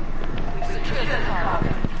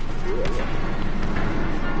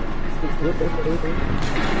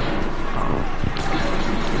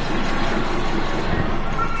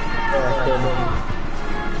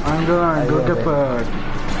 I'm gonna go get the...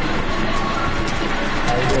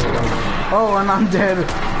 Oh, and I'm dead.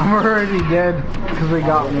 I'm already dead because they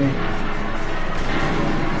got me.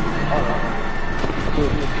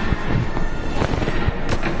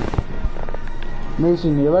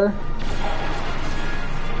 Mason Nealer?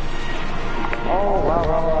 Oh,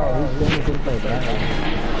 wow. He's doing a good play, man.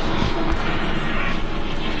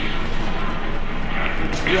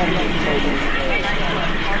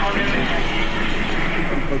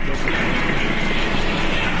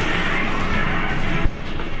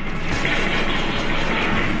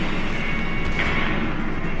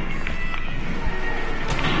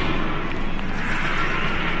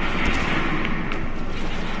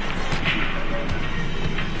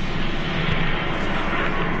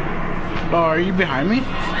 are you behind me? No.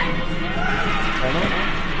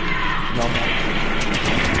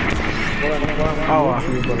 Oh.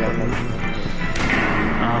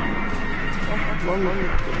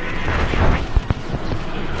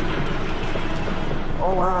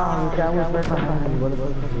 Oh wow, the guy was right behind me. What is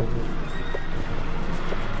this?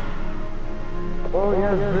 Oh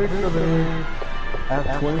yeah, it's Rick over here. I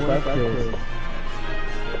have 25 kills.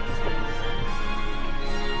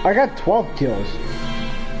 I got 12 kills.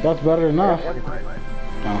 That's better enough.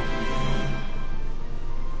 Oh.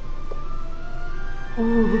 Oh,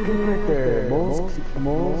 look at him right there.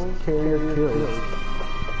 Most carrier kills.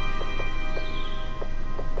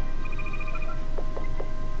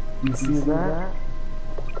 You see that?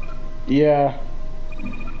 Yeah.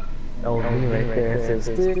 Oh, me right there. It says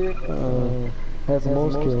stick. Has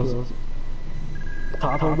most kills.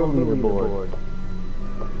 Top of the leaderboard.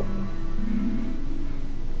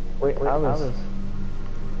 Wait, Alice.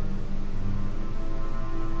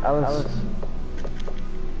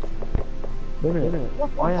 Wait a minute.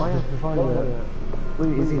 Why have to find that?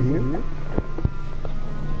 Wait, is he here?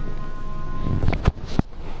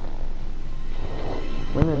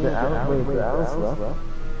 Wait a minute, the Alice left?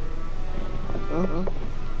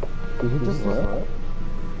 Did he just left?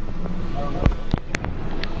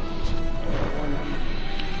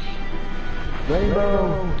 Rainbow!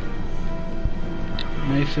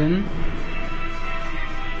 Mason.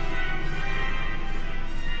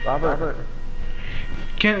 Robert.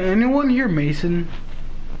 Can anyone hear Mason?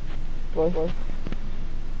 What?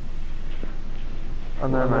 Oh,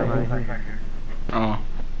 no, no. Oh.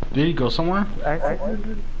 Did he go somewhere?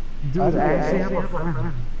 Dude, I actually have a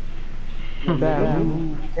plan. Bad,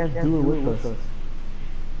 you can't do it with us.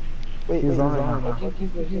 Wait, he's on.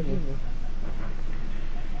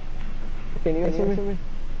 Can you answer me?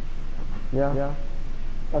 Yeah.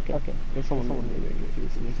 Okay. There's someone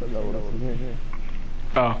here.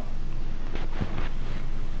 Oh.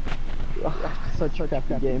 Such a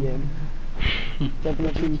crappy game.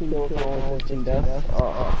 Championship kills all in death.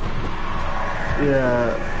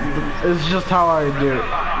 Yeah. It's just how I do it.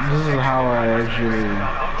 This is how I actually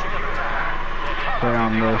play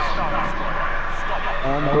on this. I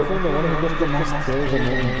think the one who gets the most kills in the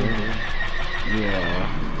game. Yeah.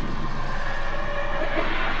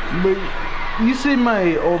 But you see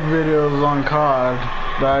my old videos on COD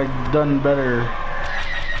that I've done better.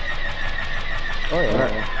 Oh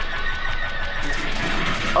yeah.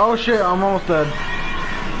 Oh shit, I'm almost dead.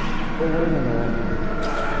 Wait a minute.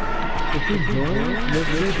 If you join, let's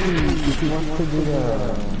see if he wants to do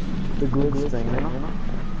the glitch thing, you know?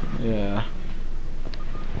 Yeah.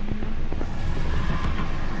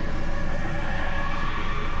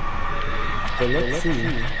 So let's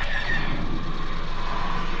see.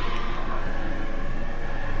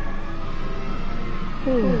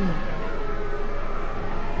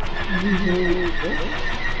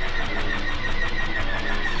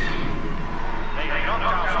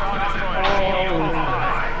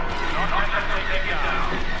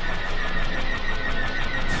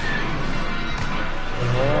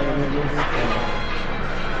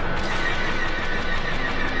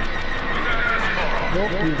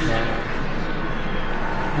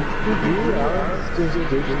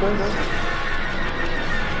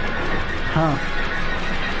 Huh.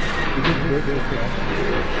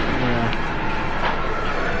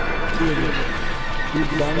 You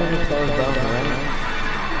down on the stars down, right?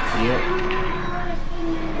 Yep.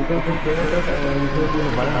 You can compare us and you can do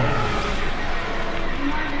the bottom.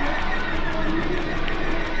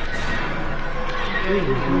 Dude,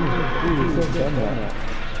 you so done that.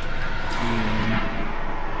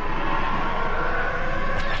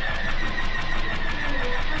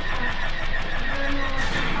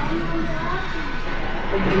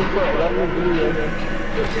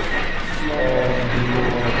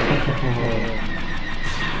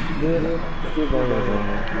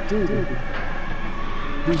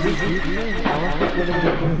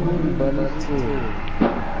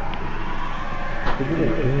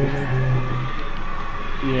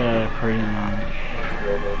 Yeah, pretty much.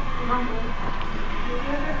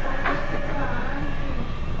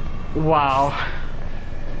 Wow.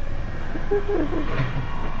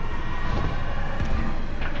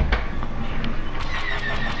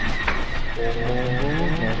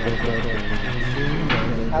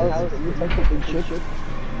 Alex, you take the big ship?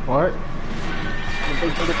 What? The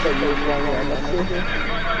big ship that you're flying around next to?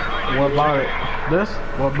 What about it? This?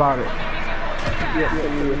 What about it? Yeah,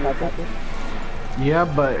 can you attack it? Yeah,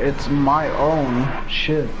 but it's my own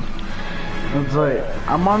shit. It's like,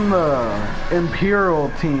 I'm on the Imperial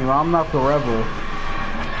team, I'm not the Rebel.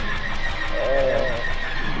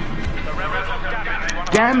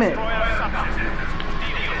 Damn it!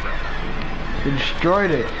 They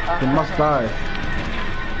destroyed it. They must die.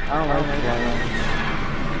 I don't like that.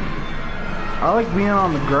 I like being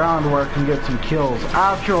on the ground where I can get some kills.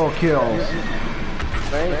 Actual kills.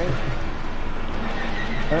 Right?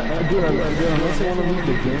 Dude, unless you want to leave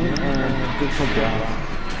the game and get some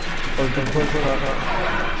gas. Or just put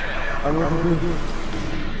I'm going to do.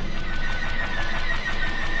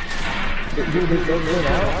 Dude, let's go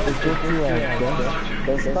out. Let's go to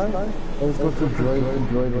Best Buy. Let's go to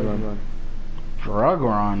Droid Run. Drug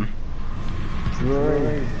run.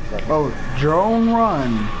 Droid. Oh, drone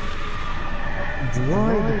run.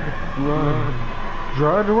 Droid Run.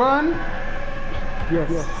 Droid run? Yes.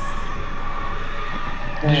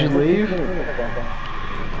 Did you leave?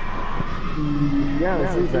 Yeah,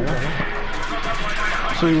 let's leave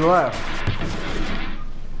that. So you left?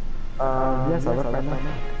 Yes, I left right now.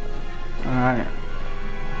 Alright.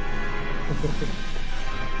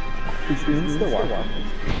 Is Ian still watching?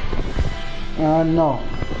 No.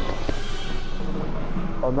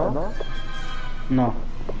 Oh, no? No.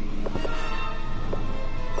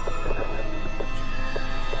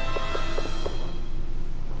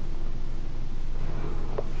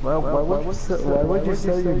 Why would you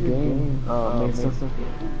sell your game, Mason? So you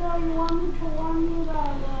want me to warn you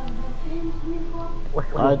that the things we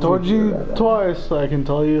got? I told you twice, I can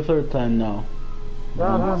tell you a third time now. No,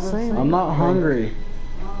 I'm not saying. I'm not hungry.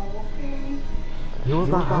 Oh, okay. You was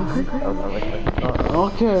not hungry?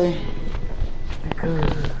 Okay.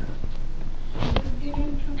 Because... Get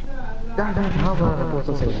into the How about I put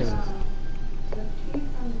those things? teeth and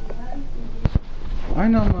the eyes. I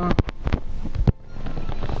know, Ma.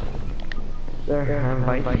 There, I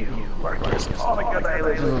invite you. Marcus. Oh my god, I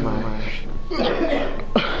live in my...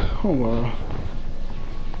 Oh, wow.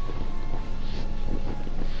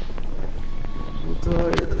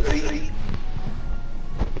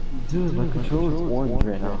 Dude, my controller's orange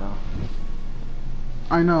right now.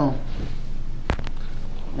 I know.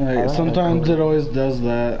 Hey, sometimes it always does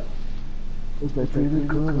that. It's my favorite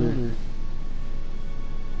color.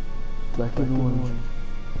 Black and orange.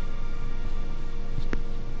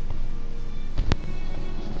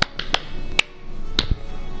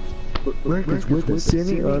 Marcus was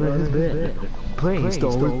sitting on his bed, playing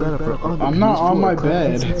Star Wars Battlefront. I'm not on my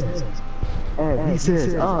bed. And he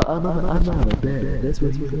says, "Oh, I'm not on my bed." That's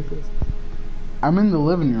what he says. I'm in the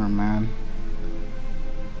living room, man.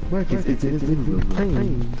 Marcus is in his living room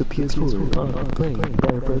playing the PS4, playing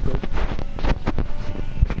Battlefront.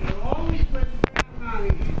 You always put that on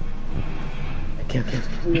it. I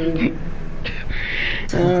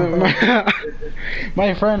can't.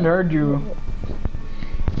 My friend heard you.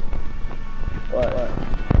 What?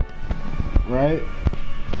 Right?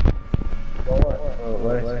 What?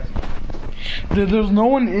 Dude, there's no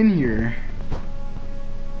one in here.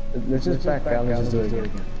 Let's just back down and just do it again.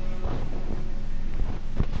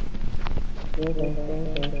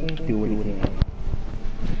 Do what you can.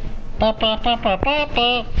 Pa pa pa pa pa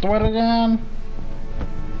pa. Do it again.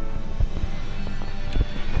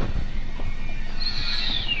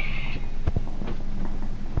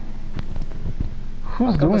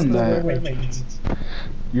 Who's doing that?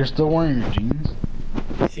 You're still wearing your jeans?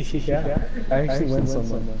 Yeah, I actually went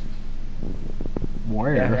somewhere.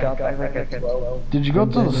 Where? Yeah, Did you go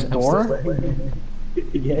to the store?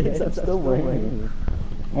 Yes, I'm still wearing it.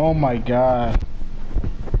 Oh my god.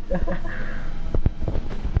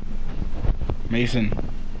 Mason.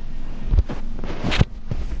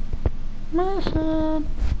 Mason.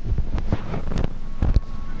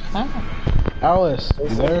 Huh? Alice,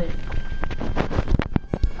 you there?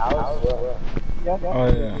 Oh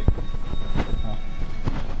yeah.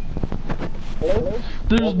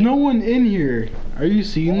 There's no one in here. Are you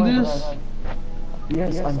seeing this?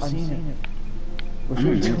 Yes, I'm seeing it.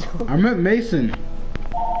 I met Mason.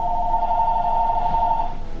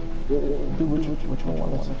 Dude, which one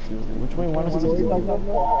want us to do? Which one want us to do?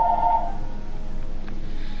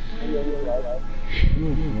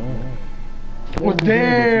 Well,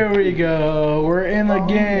 there we go. We're in the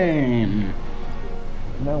game.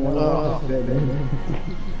 No,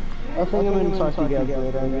 I think I'm gonna talk to you guys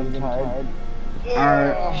later. I'm getting tired.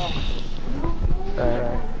 Alright.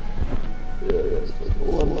 Alright. Yes,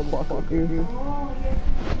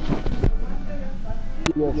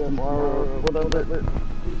 tomorrow, whatever.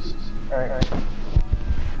 Alright.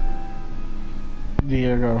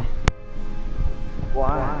 Diego.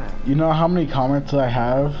 Why? You know how many comments I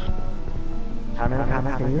have? How many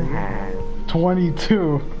comments do you have?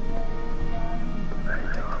 22.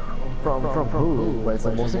 From who? Wait,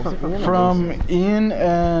 so mostly from Ian? From Ian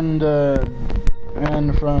and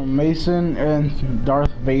from Mason and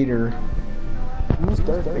Darth Vader. Who's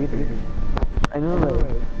Darth Vader? I know,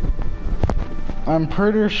 like... I'm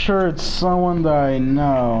pretty sure it's someone that I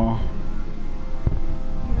know.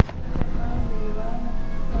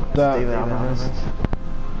 David Alvarez.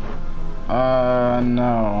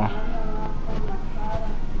 No.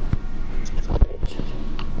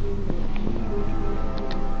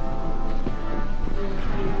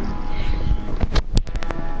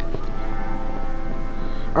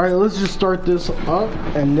 Alright, let's just start this up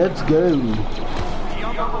and let's go.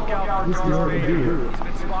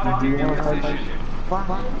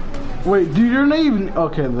 Wait, dude, you're not even...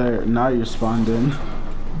 Okay, there. Now you're spawned in.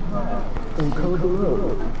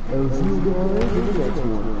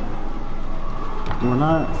 We're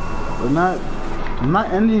not... I'm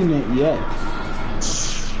not ending it yet.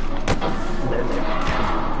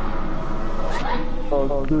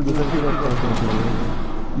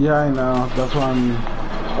 Yeah, I know. That's why I'm...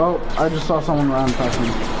 Oh, I just saw someone run past me.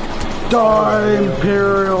 Die,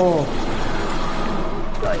 Imperial!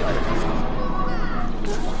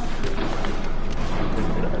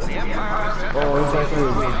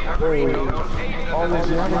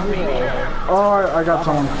 Oh, I got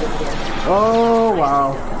someone. Oh,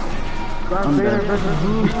 wow. I'm dead.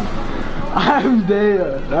 I'm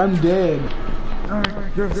dead. I'm dead.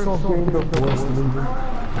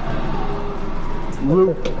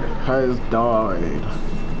 Luke has died.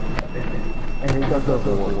 And he got the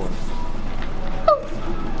one.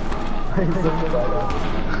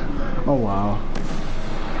 Oh wow.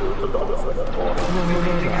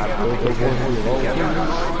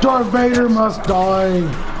 Darth Vader must die.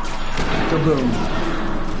 Kaboom.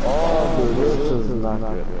 Oh, this is not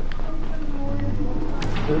good.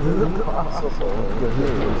 This is impossible.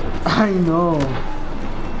 I know.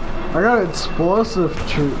 I got an explosive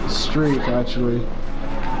streak actually.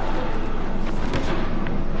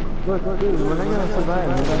 Look, dude, we're not gonna survive.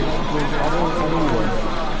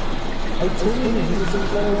 I told you this is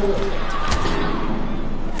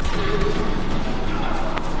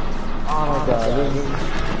oh my god,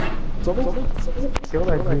 somebody kill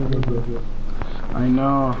that green ninja. I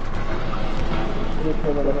know.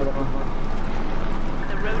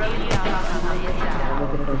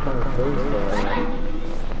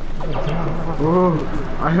 Oh,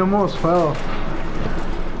 I almost fell.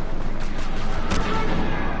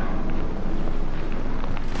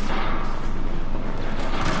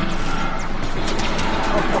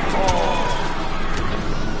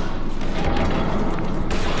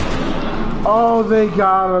 Oh, they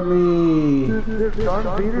got me. Dude,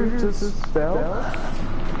 Darth Vader just fell?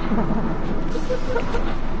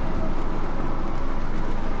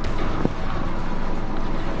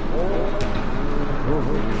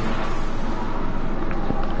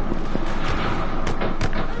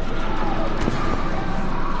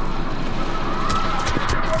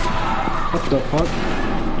 What the fuck?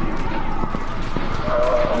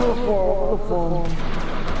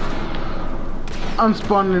 I'm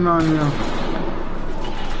spawning on you.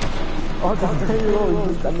 Oh, that's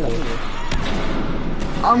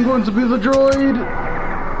I'm going to be the droid.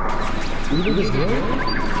 You did this droid?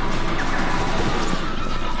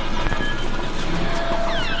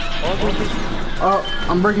 Oh,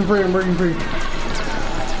 I'm breaking free. I'm breaking free.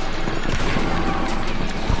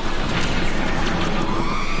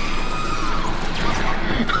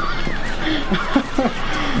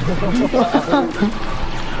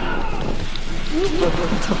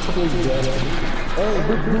 Hey,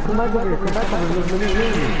 dude, come back over here, come back over here, let me hear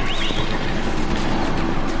you.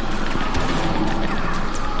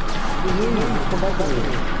 Come back over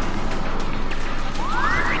here.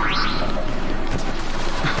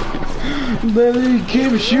 Then he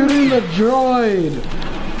keeps shooting the droid.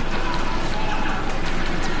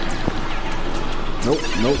 Nope,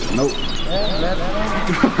 nope, nope.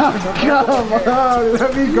 Come on,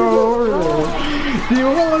 let me go over there. You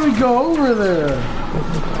won't let me go over there.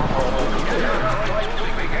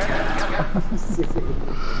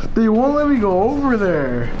 They won't let me go over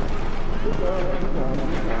there.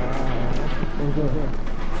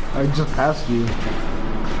 I just passed you.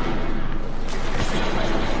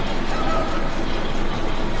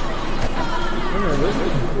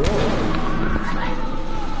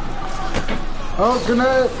 Oh, good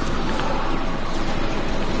night.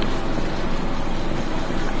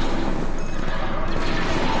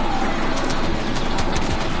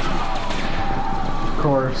 Of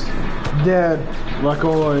course. Dead, like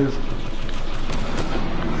always.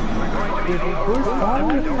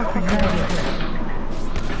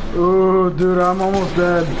 Ooh, dude, I'm almost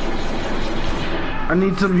dead. I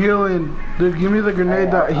need some healing. Dude, give me the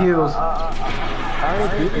grenade that heals.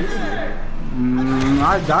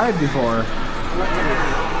 I died before.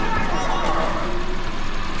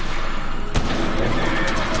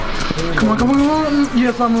 Come on, come on, come on.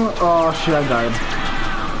 Yes, I'm. Oh shit, I died.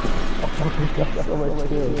 So much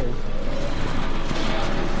kills.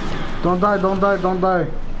 Don't die, don't die, don't die.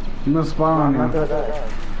 I'm gonna spawn on you.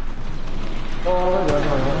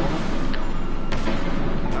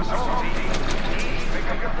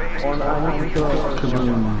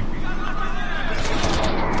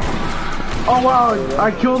 Oh wow,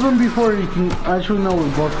 I killed him before you can actually know we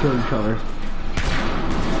both killed each other.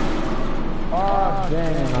 Oh,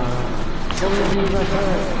 dang.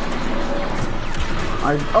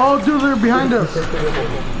 Oh dude, they're behind us.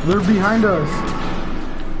 They're behind us.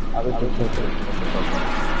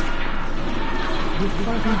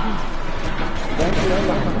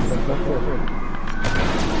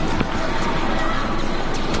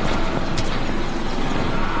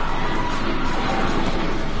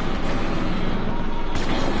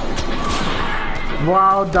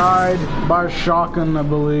 Wow, died by a shotgun, I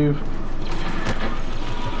believe.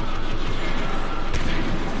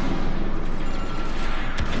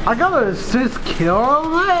 I got an assist kill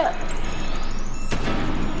on that.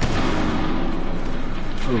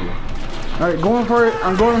 Alright, going for it.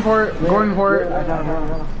 I'm going for it. Going for it.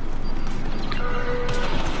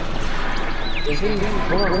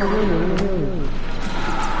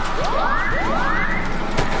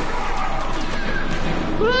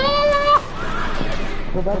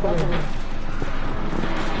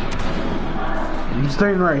 I'm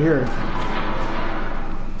staying right here.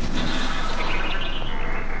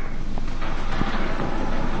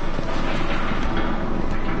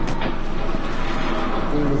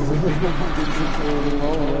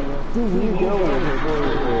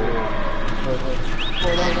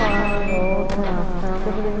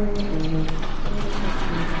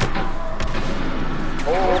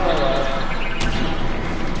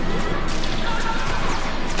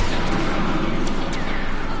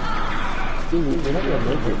 Dude, you're not gonna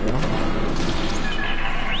make it, man.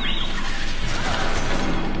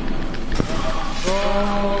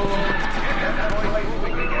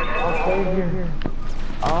 I'll stay here.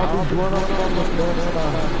 I'll be blown up on the bed.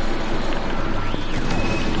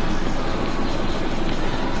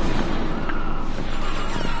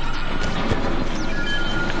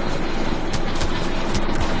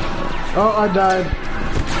 Oh, I died.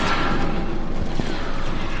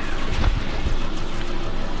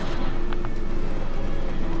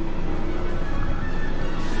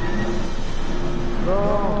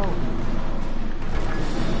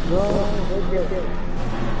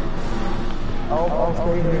 I'll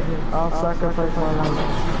stay here. I'll sacrifice my life.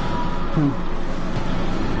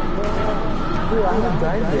 Dude, I haven't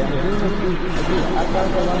died yet. I thought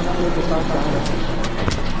I wanted to kill the south.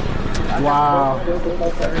 Wow.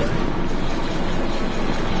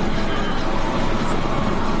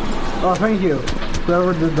 Oh, thank you.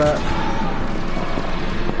 Whoever did that.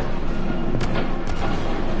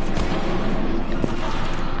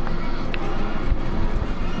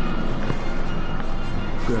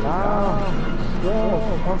 Good. Wow. Yo,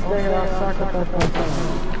 I'm staying out sacrifice my time.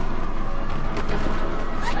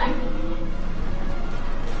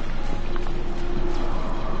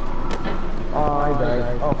 Oh, I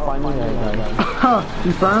died. Oh, finally I died.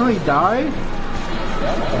 You finally died?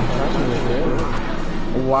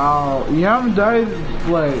 Wow. You haven't died,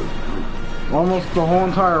 like, almost the whole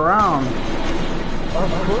entire round. Of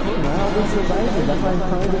course, man. I've been surviving. That's why I'm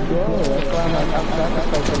trying to go. That's why I'm like, I'm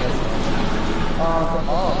sacrificing it.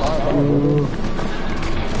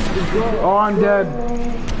 Oh, I'm dead.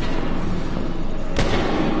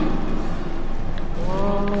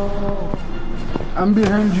 I'm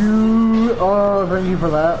behind you. Oh, thank you for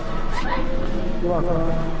that. You're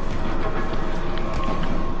welcome.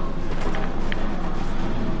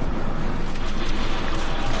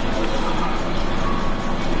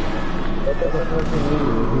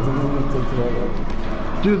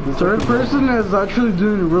 Dude, the third person is actually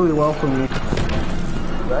doing really well for me.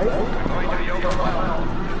 Right?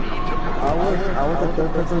 I was the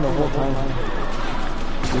third person the whole time.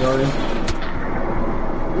 Really?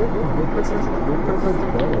 Good person's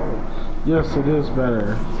better. Yes, it is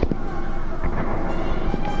better.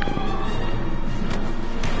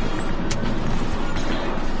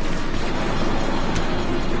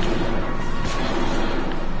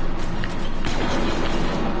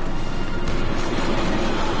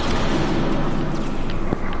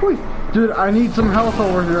 Wait, dude, I need some health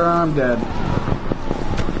over here. I'm dead.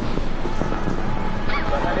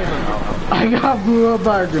 I got blew up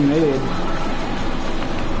by a grenade.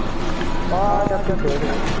 Oh, I got the good.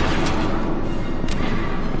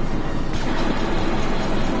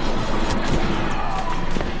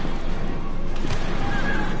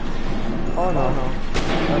 Oh no.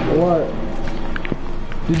 What?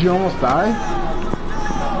 Did you almost die?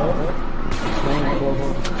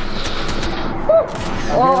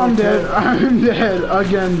 Oh, I'm dead. I'm dead.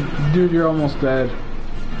 Again, dude, you're almost dead.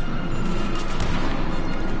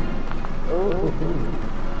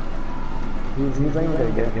 He's not even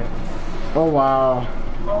gonna get it. Oh, wow.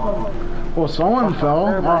 Well, someone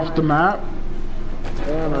fell off the map.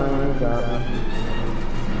 Yeah, man, got it.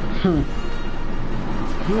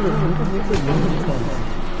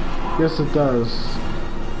 Yes, it does.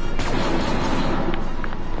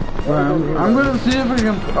 I'm gonna see if I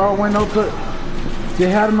can. Oh, wait, no, they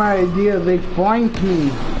had my idea. They flanked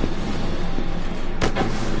me.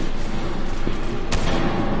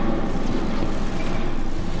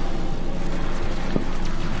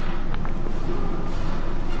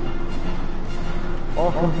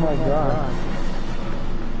 Oh my god.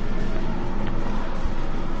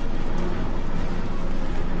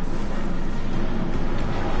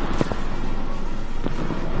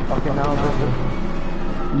 Okay, now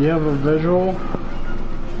You have a visual?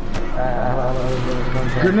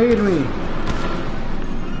 Grenade me!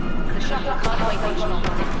 The shuttle can't wait much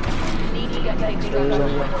longer. You need to get to the extraction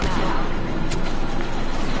point now.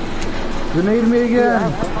 Grenade me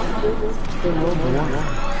again!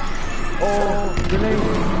 oh, grenade.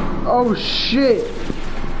 Oh shit!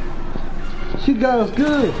 She got us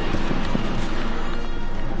good!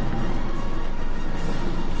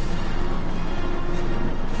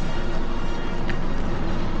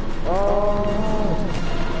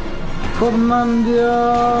 Forlandia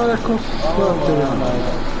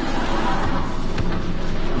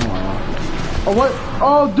Oh, what?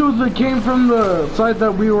 Oh, dude, they came from the side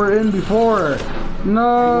that we were in before.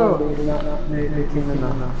 No. They came in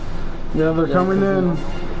now. Yeah, they're coming in.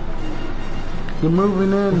 They're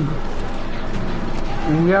moving in.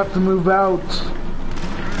 And we have to move out.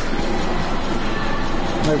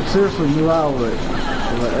 Like, seriously, move out of it.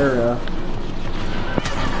 Of the area.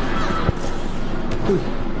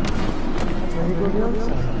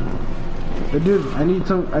 Hey, dude, I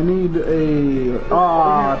need a...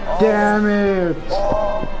 Aw, damn it!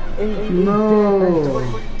 No!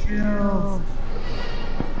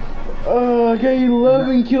 I got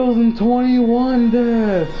 11 kills and 21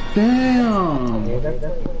 deaths! Damn!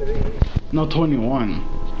 No, 21.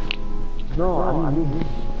 No, I mean...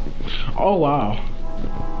 Oh, wow.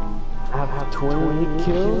 I have 28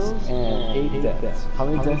 kills and 8 deaths. How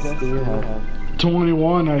many deaths do you have?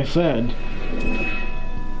 21, I said.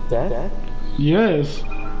 Death? Yes.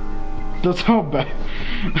 That's how bad.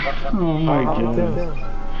 Oh my god.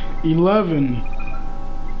 11.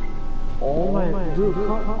 Oh my, dude,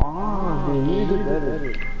 come on, dude, you need to do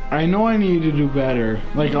better. I know I need to do better.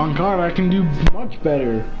 Like on COD, I can do much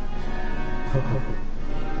better.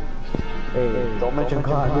 Hey, don't mention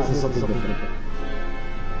COD, this is something different.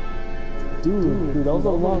 Dude, that was a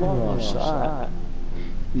long shot.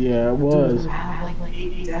 Yeah, it was. Dude, I have like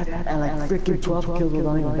 8 deaths and like freaking 12 kills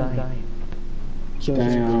without even dying.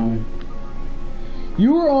 Damn.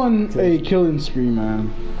 You were on a killing spree,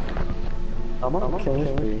 man. I'm on a killing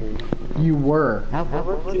spree. You were. Have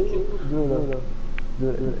ever killed?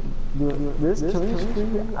 This killing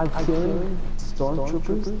spree, I'm killing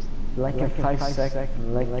stormtroopers like in 5 seconds,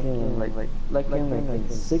 like in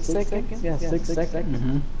 6 seconds. Yeah, 6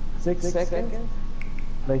 seconds. 6 seconds.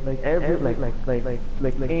 Like every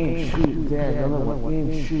aim, shoot, there, another one,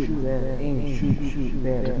 aim, shoot, there, aim, shoot,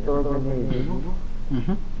 there, throw a grenade,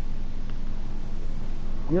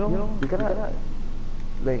 you know, you gotta,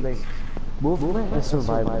 like, movement is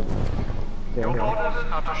survival. Your orders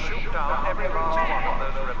are to shoot down every last one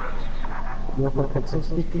of those rebels. You're protecting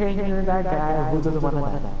the king and that guy who doesn't want to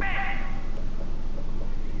die.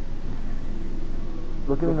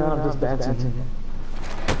 Look at me now, I'm just dancing.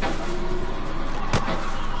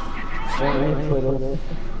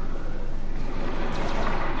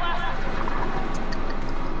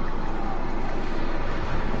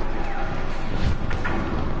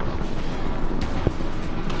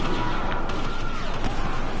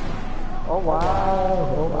 Oh wow,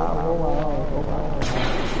 oh wow, oh wow, oh wow.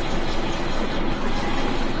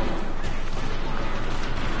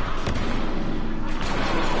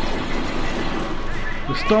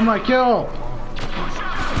 You stole my kill!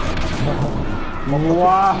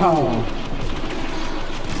 Wow!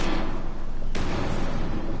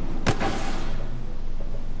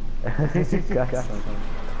 That's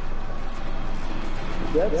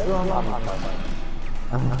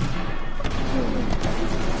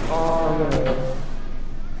oh, man.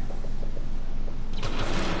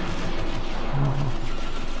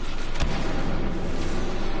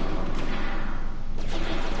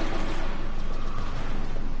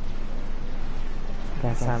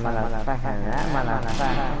 esa malafaja,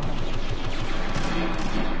 malafaja.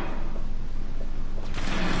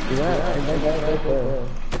 Yeah, right there.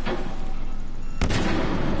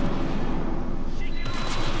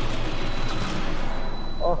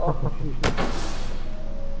 Oh.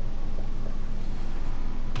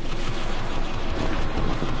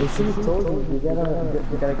 They should have told you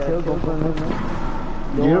gotta kill Goldberg.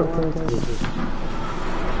 Yep.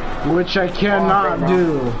 Which I cannot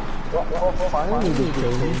do. Finally they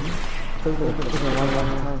killed him.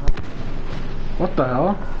 What the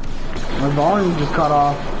hell? My volume just cut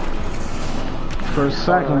off for a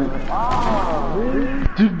second.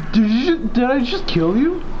 Did I just kill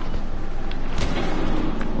you?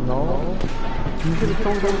 No. You should have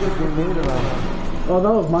told them the grenade around. Oh,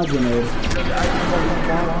 that was my grenade.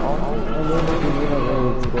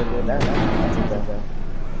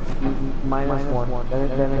 Minus one. That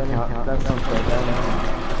doesn't count. That's unfair.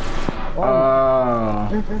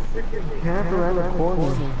 Camp around the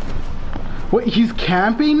corner. Wait, he's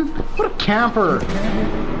camping? What a camper!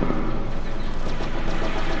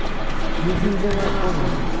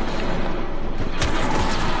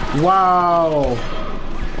 Wow!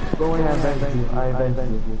 Go ahead, I avenge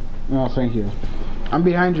you. No, thank you. I'm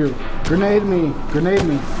behind you. Grenade me! Grenade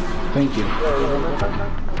me! Thank you.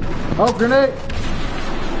 Oh, grenade!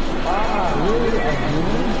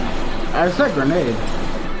 I said grenade.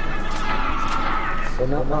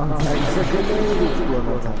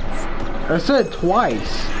 I said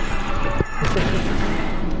twice.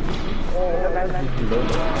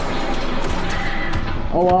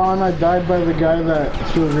 Oh, and I died by the guy that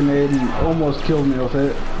threw a grenade and almost killed me with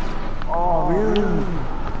it. Oh, really?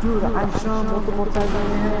 Dude, I shot multiple times in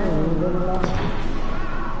the head.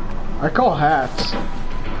 I call hats.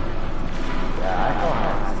 Yeah, I call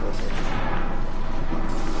hats.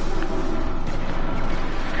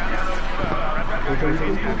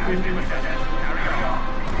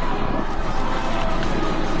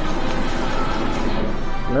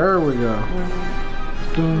 There we go.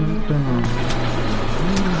 Dun, dun.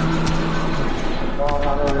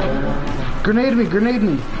 Grenade me, grenade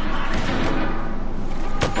me.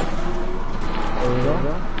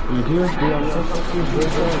 Thank you.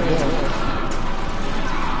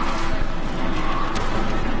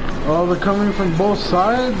 Oh, they're coming from both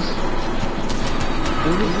sides?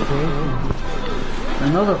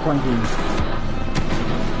 Another flanking.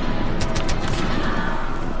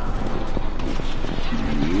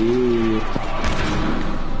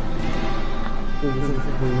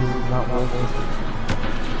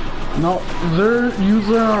 No, they're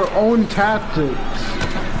using our own tactics.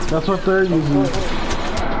 That's what they're using.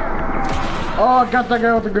 Oh, I got that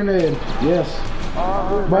guy with the grenade. Yes.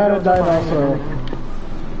 But I died also.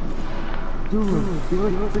 Dude, you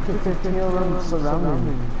look like a 15-year-old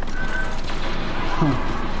surrounding.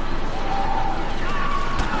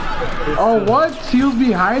 Oh, what? He was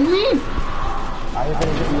behind me?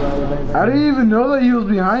 I didn't even know that he was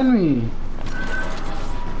behind me.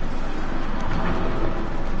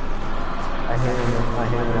 I hate him.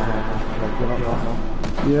 Like, you don't know.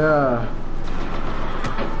 Yeah.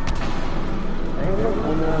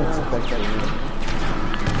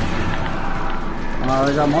 I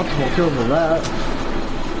got multiple kills of that.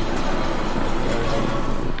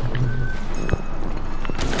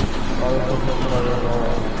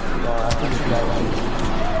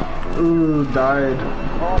 Ooh, died.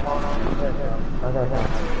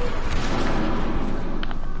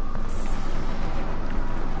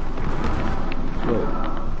 Wait.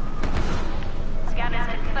 Scanners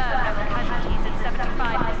confirm our casualties at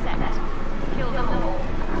 75%. Kill them all.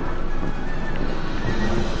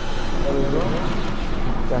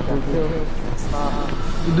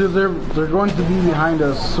 Dude, they're going to be behind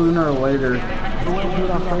us sooner or later.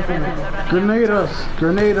 Grenade us!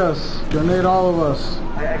 Grenade us! Grenade all of us!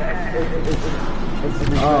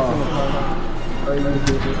 Oh.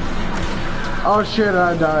 Oh shit,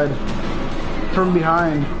 I died. From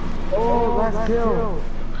behind. Oh, last kill!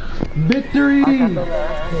 Victory!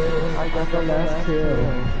 I got the last kill.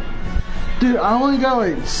 Dude, I only got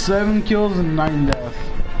like 7 kills and 9 deaths.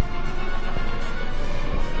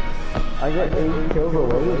 I got 8 kills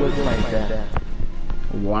away with my death.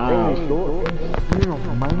 Wow. Hey,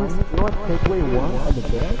 minus, take away 1 at the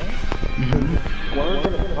death? One of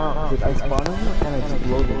them, I spawned him and I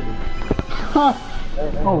exploded.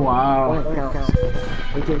 Oh wow. One counts.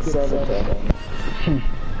 We take 7 deaths.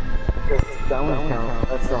 That one counts.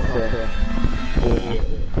 That's not fair.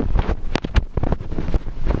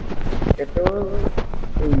 If there was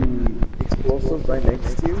explosive right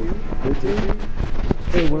next to you,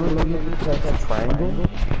 hey, we're looking at a triangle.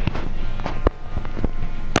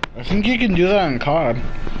 I think you can do that in COD,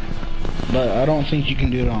 but I don't think you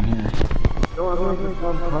can do it on here. No, I mean, like,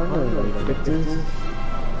 on partner, like, if there's,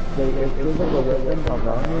 like, if there's, like, a weapon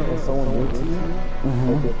around you or someone near to you,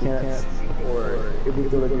 like, they can't, or if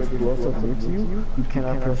there's, like, explosive near to you, you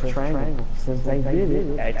cannot press triangle. Since I did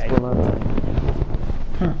it, I explode on time.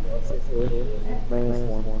 Huh.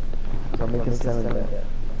 -1. So I'm making 7 of that.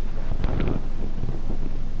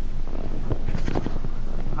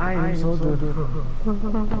 I am so good.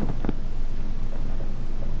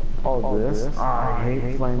 All this? I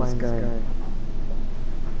hate flying the sky.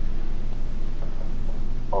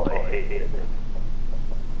 Oh, I hate it.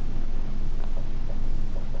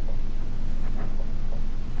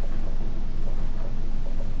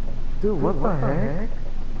 Dude, what the heck?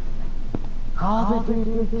 How did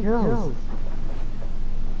they get 3 kills?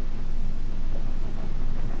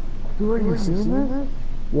 Dude, are you seeing this?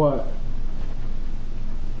 What?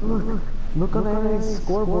 Look on that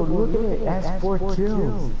scoreboard, look at it, it has 4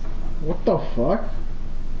 kills. What the fuck?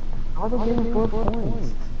 How are they getting 4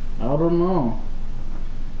 points? I don't know.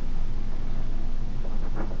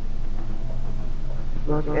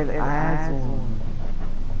 Look, it adds 1.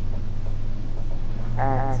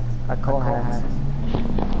 Adds. I call hacks.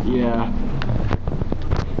 Yeah.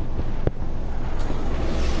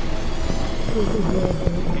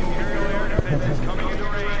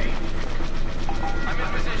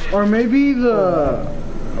 Or maybe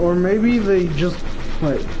they just,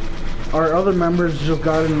 like, our other members just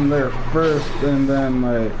got in there first and then,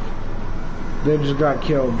 like, they just got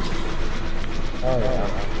killed. Oh, yeah.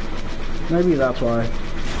 Maybe that's why.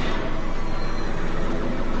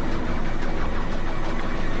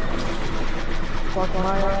 Fuck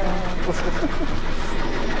my ass.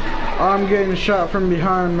 I'm getting shot from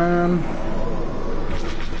behind, man.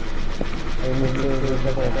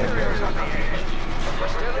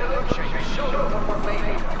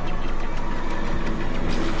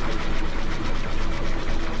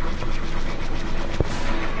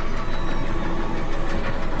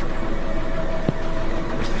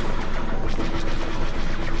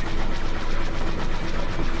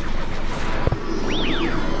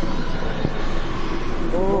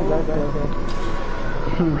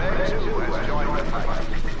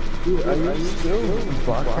 Dude, are you still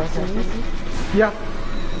broadcasting this? Yeah.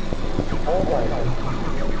 Oh my god.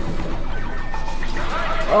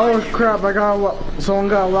 Oh crap, someone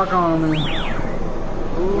got a lock on me. Ooh,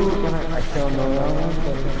 I killed no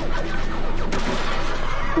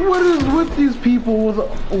one. What is with these people with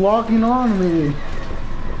locking on me?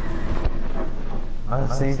 The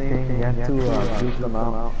same thing, you have to boot them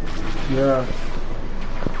out. Yeah.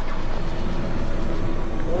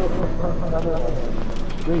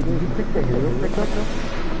 Wait, did you pick the hero pickup?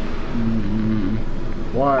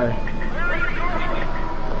 Why?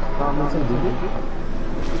 Did you?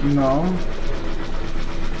 No.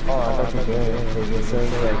 Oh, I thought you did. It says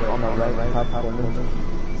like on the right top corner.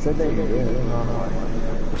 It said that you did.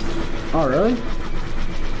 Oh, really?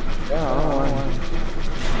 Yeah, I don't know why.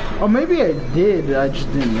 Oh, maybe I did. I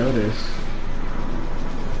just didn't notice.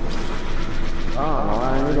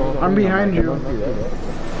 Oh, I'm behind you.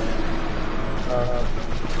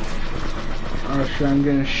 Oh shit, I'm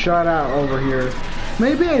getting shot out over here.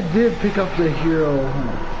 Maybe I did pick up the hero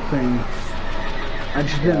thing. I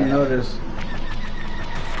just didn't notice.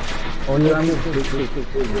 Oh, yeah,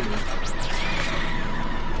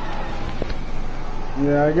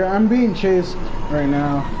 I'm being chased right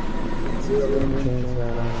now.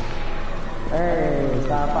 Hey,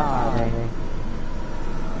 stop on.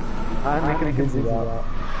 I'm making a good job.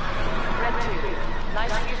 Red 2,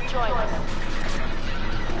 nice of you to join us.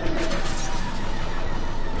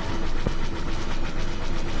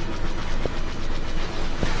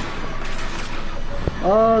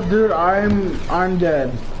 Oh, dude, I'm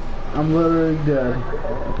dead. I'm literally dead.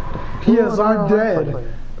 Yes, I'm dead.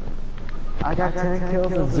 I got 10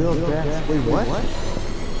 kills and 0 deaths. Wait, what?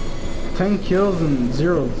 10 kills and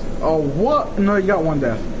 0. Oh, what? No, you got 1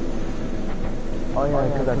 death. Oh yeah,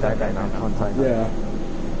 because I died right now one time. Yeah.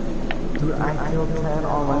 Dude, I killed 10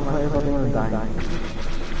 online players, but they were dying.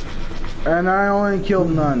 And I only killed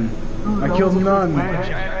none. I killed none.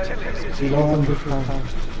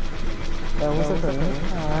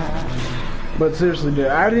 But seriously, dude,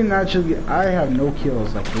 I didn't actually get, I have no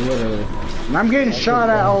kills, like, literally. And I'm getting shot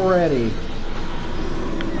at already.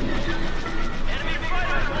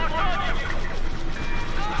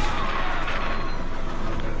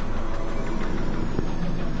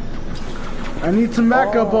 I need some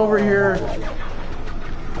backup over here.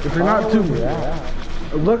 If you're not too...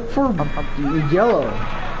 Look for yellow.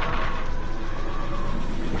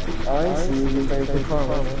 I see you.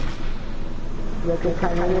 Like a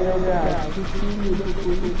tiny little guy.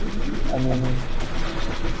 I mean...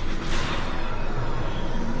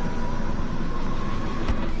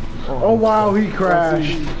 Oh wow, he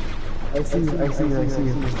crashed. I see you. I'm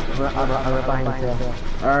right behind the tail.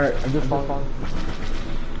 Alright. I'm just following.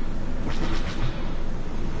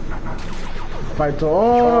 Fight to...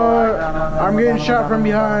 Oh! I'm getting shot from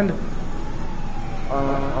behind.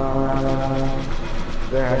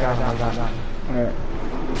 There, I got him. Alright.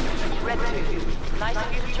 Red 2, nice of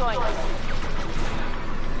you to join us.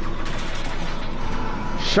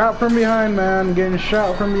 Shot from behind, man. Getting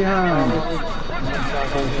shot from behind.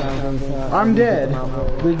 I'm dead.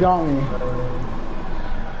 They got me.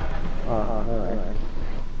 Alright.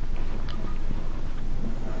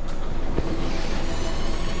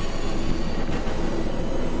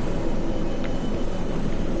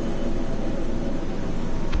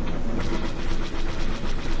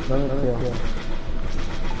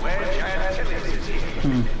 Wedge Antilles is here.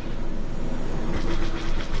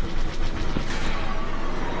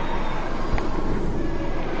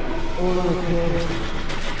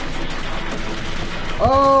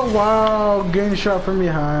 Oh wow, getting shot from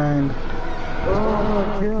behind.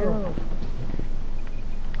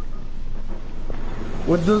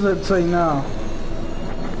 What does it say now?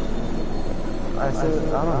 I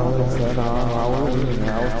said, I don't know what it said. I wasn't even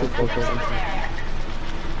there. I was too focused.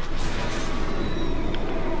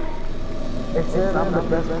 It said I'm the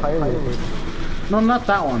best pilot. No, not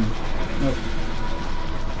that one. No.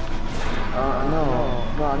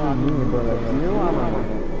 No, I mean me, but like you, I don't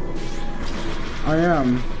know. I am,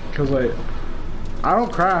 cause like I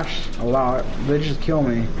don't crash a lot. They just kill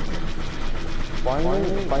me.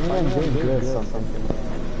 Finally I'm doing good at something.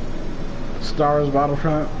 Star Wars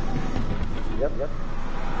Battlefront. Yep.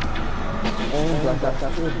 And Black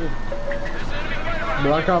Ops 2.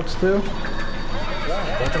 Black Ops 2?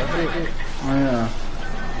 Black Ops 2. Oh yeah.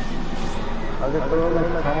 I got throw like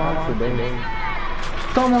tomahawk today.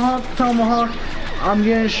 Tomahawk. I'm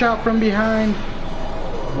getting shot from behind.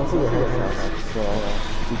 Most of the headshots, so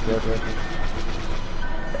be careful.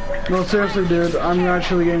 No, seriously, dude. I'm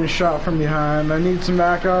actually getting shot from behind. I need some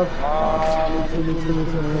backup.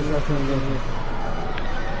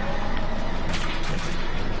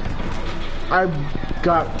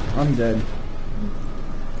 I'm dead.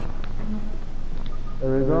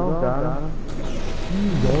 There we go, got him.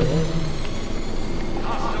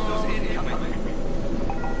 Hostiles incoming.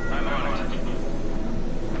 I'm on it.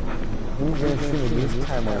 Who's gonna see me this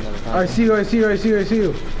time? I see you.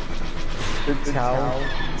 The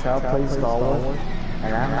Chow plays Star Wars,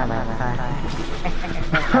 and I'm not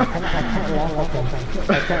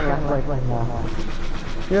I can't laugh like now.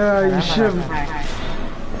 Yeah,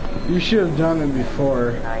 you should have done it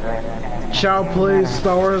before. Chow plays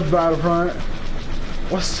Star Wars Battlefront.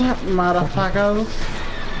 What's up, motherfuckers?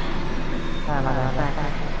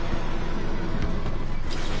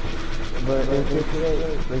 But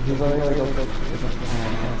it's like he's already like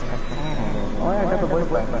oh yeah, I got the voice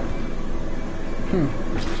back.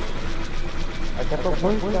 I got the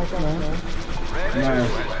voice back, man. Red 2 Nice.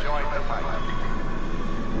 has joined the fight.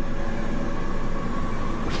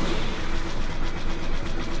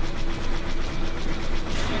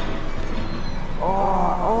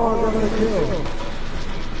 Oh, that's a kill.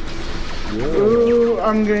 Ooh,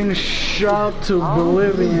 I'm getting shot to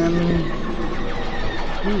oblivion.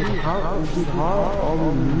 Dude, how all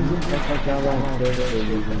the music like that on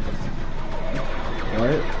music?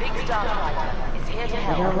 What? Big Starfighter is here to I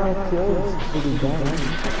help. got my kills to be done.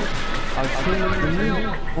 I'll kill you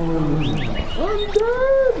only music. I'm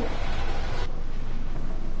dead!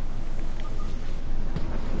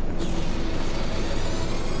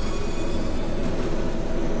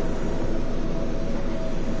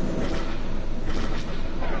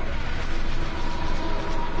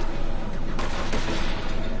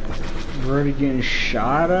 Already getting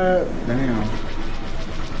shot at? Damn.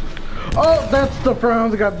 Oh, that's the front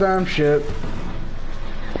of the goddamn ship.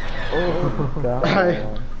 Oh, God.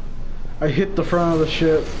 I hit the front of the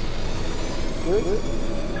ship.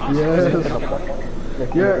 Yes.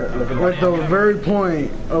 Yeah, like the very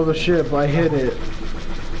point of the ship, I hit it.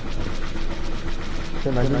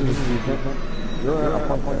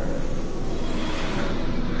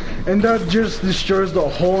 And that just destroys the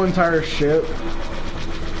whole entire ship.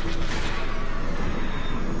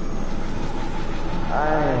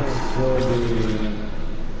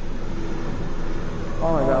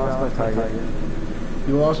 Oh my God, I lost my target.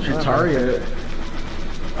 You lost your target.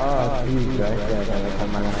 Oh, geez, Darth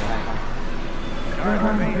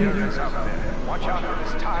Vader is up there. Watch out for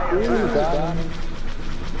his tire.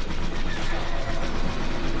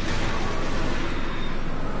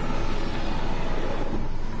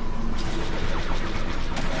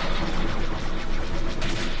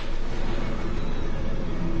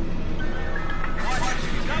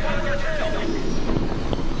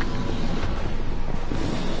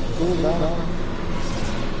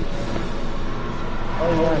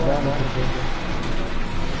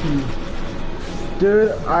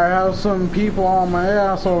 Dude, I have some people on my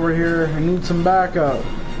ass over here. I need some backup.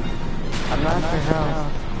 I'm not your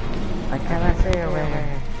house. I cannot say it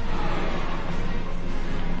right.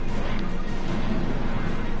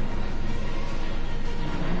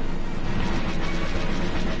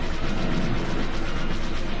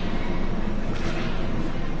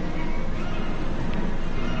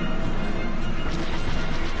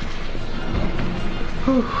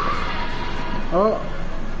 Oh,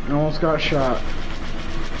 I almost got shot.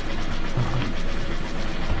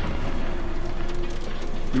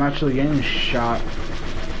 I'm actually getting shot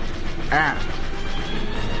at.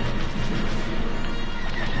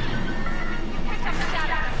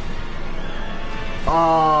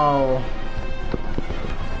 Oh.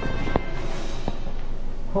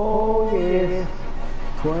 Oh yes.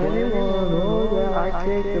 21. Oh yeah, I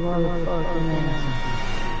kicked the motherfucking ass.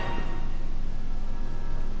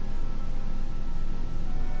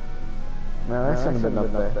 Man, that shouldn't have been up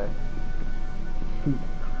there.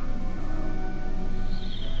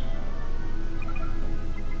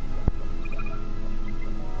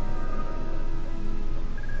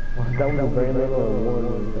 That was a very little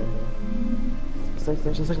award. It's like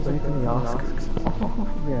just like winning the Oscars.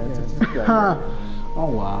 Yeah, it's just like that. Oh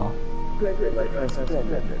wow.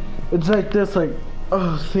 It's like this, like,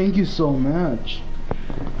 oh, thank you so much.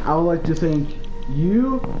 I would like to thank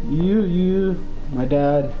you, my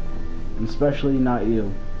dad, and especially not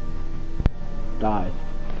you. Die.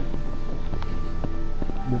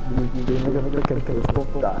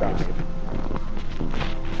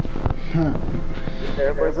 Huh.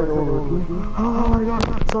 Everybody's like, oh my god,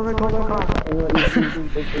 sorry, car.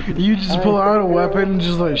 You just pull out a weapon and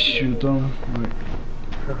just like shoot them. Like,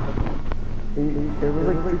 it was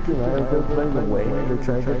like freaking out, like they're playing away, they're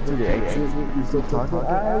trying to get to the exit, you're still talking, I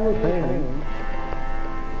was paying.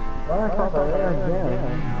 I thought that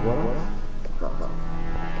again. What?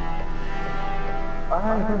 I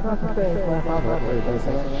heard nothing to say, so I thought that way, but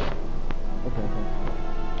okay.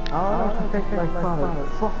 I'll have to take my father.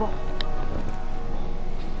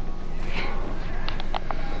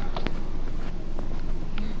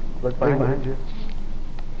 Look behind you.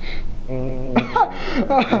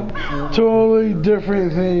 totally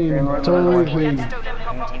different thing. Totally thing.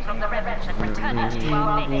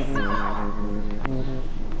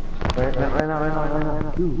 Right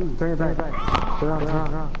now. Dude, turn it back. Turn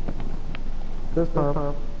around. This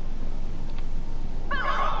pump.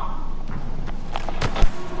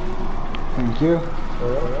 Thank you.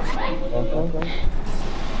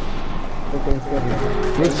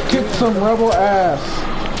 Let's kick some rebel ass.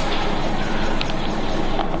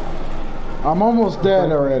 I'm almost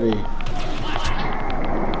dead already.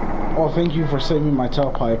 Oh, thank you for saving my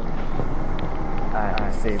tailpipe.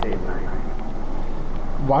 I saved it.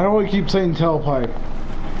 Why do I keep saying tailpipe?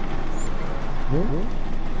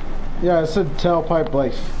 Yeah, I said tailpipe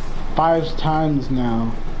like 5 times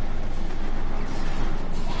now.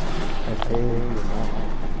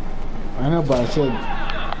 I know, but I said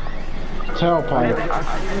tailpipe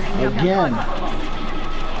again.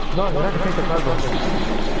 No, you have to take the cargo.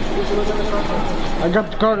 I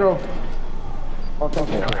got the cargo. Oh, thank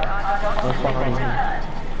you.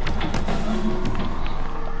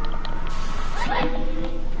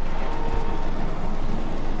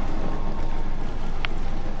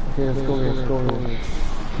 Okay, let's go.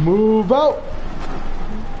 Move out.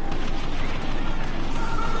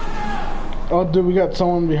 Oh, dude, we got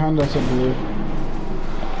someone behind us, I believe.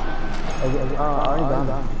 I'm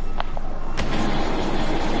down.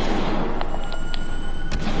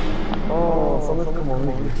 Oh, someone's come on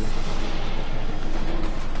me.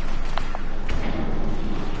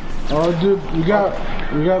 Oh, dude, we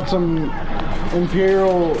got some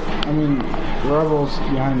rebels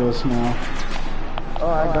behind us now. Oh,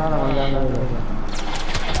 I got him.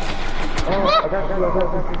 Oh, I got him.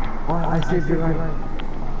 Oh, I saved you right.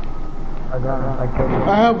 I got him. I killed him.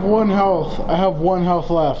 I have 1 health. I have 1 health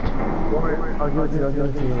left. I'll give it to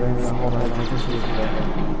you right now. Hold on, I'll just use it.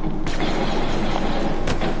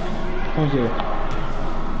 Thank you.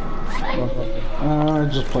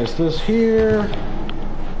 Just place this here.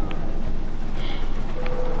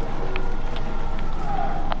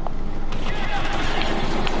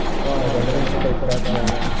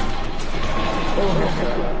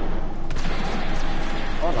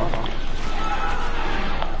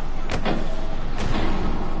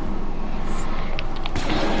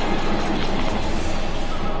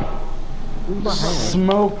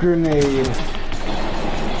 Smoke grenade.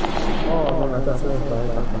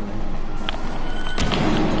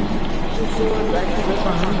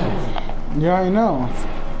 Yeah, I know.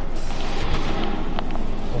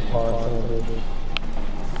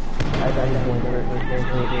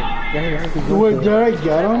 Wait, did I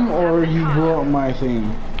get him or he blew up my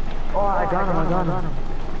thing? Oh, I got him.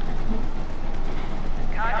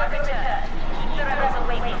 Cargo returned. Keep the rebels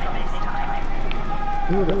away from this time.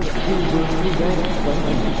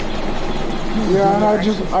 Yeah, and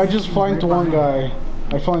I just flanked one guy.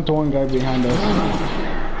 I flanked one guy behind us.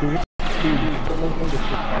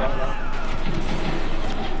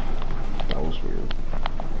 That was weird.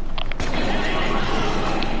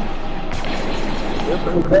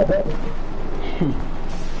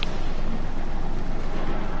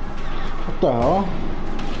 What the hell?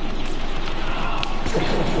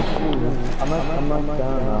 I'm not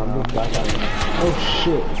down now. I'm just back out. Oh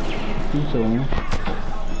shit. You killed me.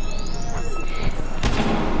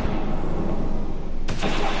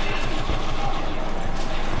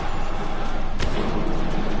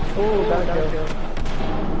 Oh, got kill.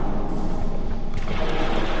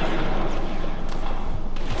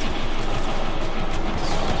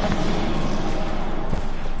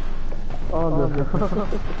 Oh, no.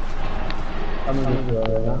 I'm gonna just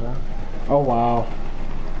right now. Oh wow.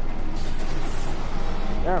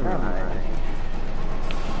 Yeah, man.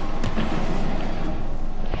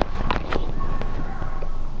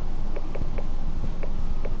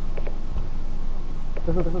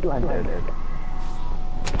 This is like that.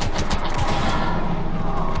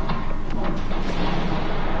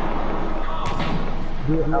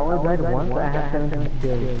 Dude, I only died once, I have 7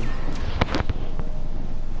 kills.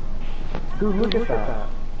 Dude, look at that.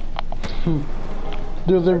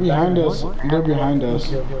 Dude, they're behind us. They're behind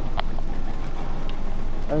us.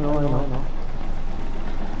 I know.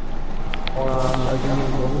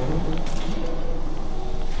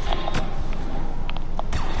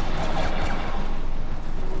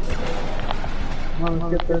 Let's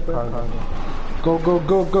get this cargo. Go.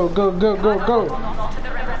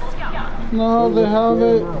 No, they have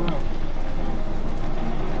it.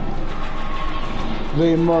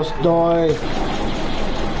 They must die.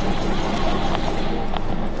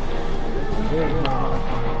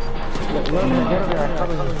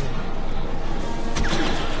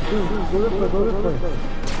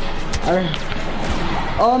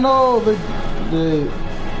 Oh no,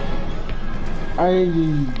 I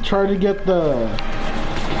tried to get the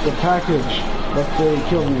package, but they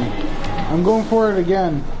killed me. I'm going for it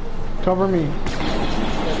again. Cover me.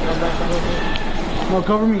 No,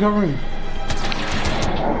 cover me.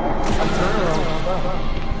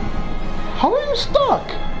 How are you stuck?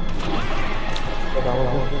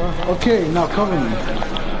 Okay, now cover me.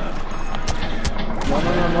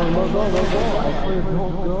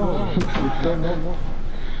 No.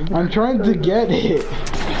 I'm trying to get it.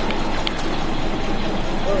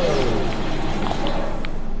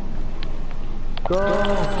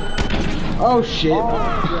 Oh shit.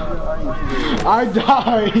 I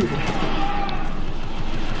died.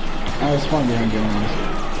 I spawned behind guns.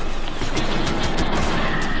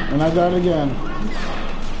 And I died again.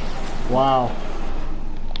 Wow.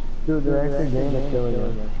 Dude, they're actually getting a kill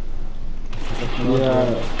again.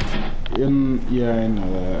 Yeah, I know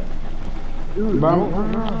that. Dude, no.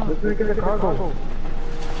 Let's make it a cargo.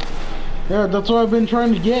 Yeah, that's what I've been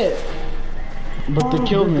trying to get. But they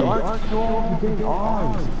killed me. They're trying to get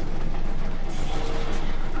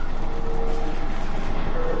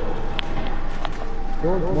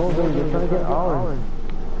ours.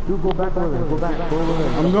 Dude, go back over there. Go back. Go over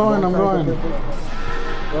there. I'm going.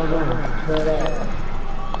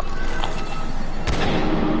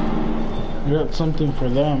 I got something for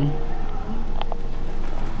them.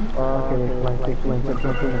 Okay, flank.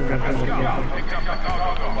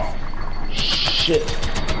 Shit.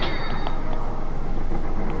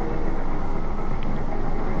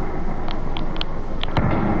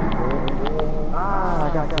 I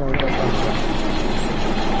got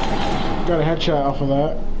Got a headshot off of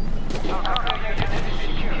that.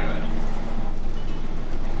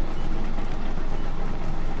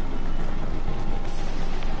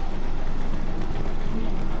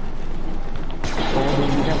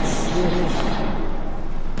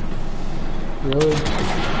 Really?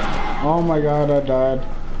 Oh my god, I died.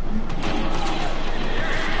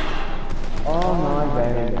 Oh my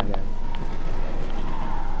god.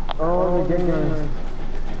 Oh, they're getting us.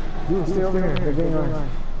 Dude, stay over here. They're getting us.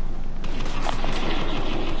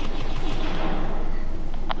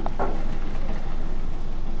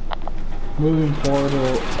 Moving forward.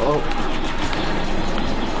 Oh.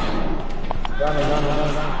 Got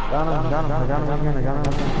him again.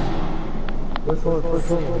 Push forward.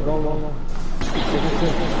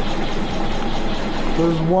 Go.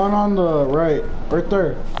 There's one on the right. Right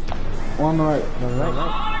there. One on the right. On the right.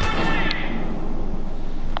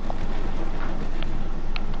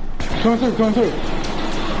 Coming through, coming through.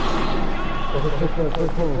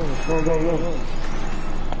 Go.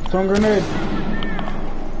 Stone grenade.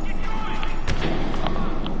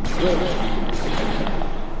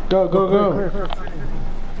 Go. Go.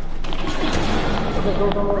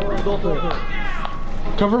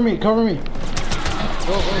 Cover me. You cover me.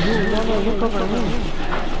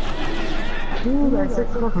 Dude, I said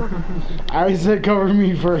cover. I said cover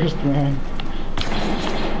me first, man.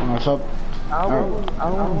 Oh, I thought. I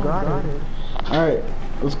got it. Alright,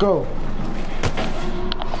 let's go.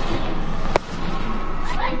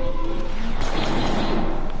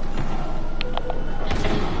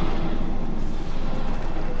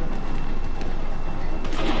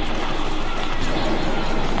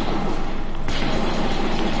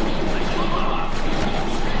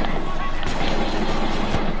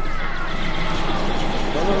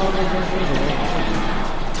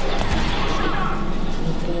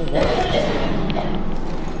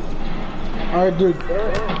 Alright, dude.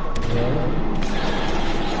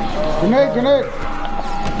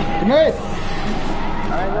 Grenade!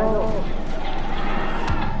 I know.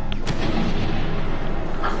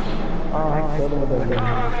 Oh, I killed him with a gun.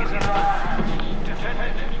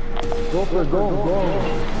 Go for it, go.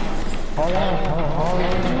 Hold on.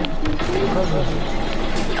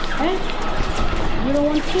 Hey? You don't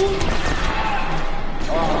want to?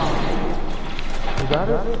 You got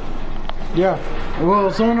it? Yeah.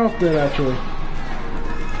 Well, someone else did, actually.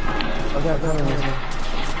 Okay, come here.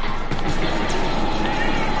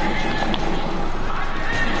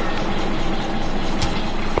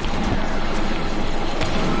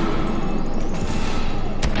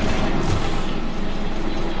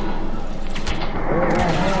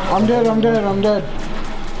 I'm dead.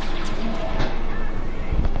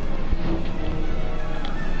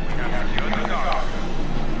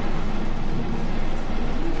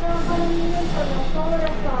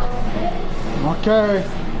 Okay.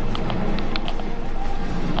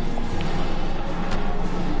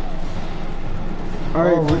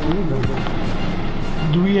 Alright,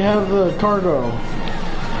 do we have the cargo?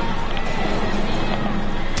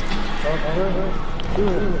 Dude,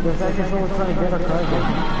 there's actually someone trying to get our cargo.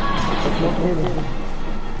 It's not hidden.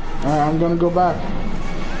 Alright, I'm gonna go back.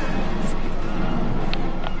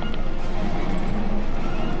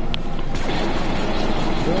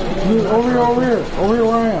 Dude, over here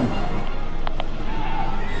where I am.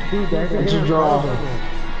 Dude, that's It's a draw.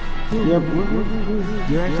 Yep.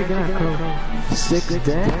 You're actually gonna come 6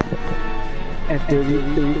 dead and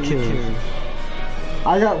 33 kills.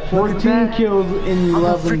 I got 14 kills and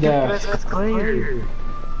 11 deaths. That's crazy.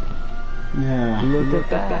 Yeah. Look at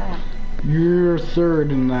that. You're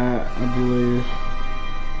third in that, I believe.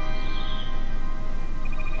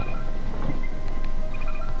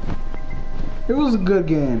 It was a good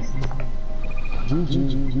game.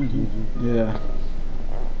 Yeah.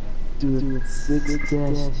 Dude, 6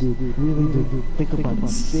 deaths, dude. Really, dude. Think about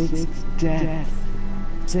 6 deaths.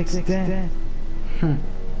 6 deaths.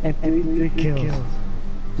 And 33 kills.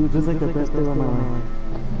 Dude, this is like the best day of my life.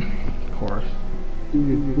 Of course. Dude,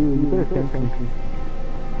 you better thank me.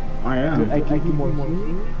 I am. Dude, I gave you more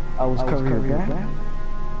heat. I was covering your back.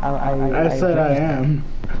 I said I am.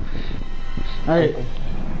 Alright.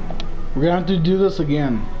 We're gonna have to do this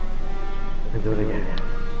again. Do it again.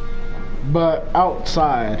 But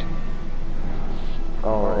outside.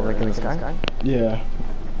 Oh, like in the sky? Yeah.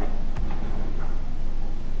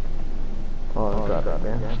 Oh, God,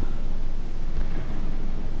 man.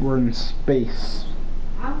 We're in space.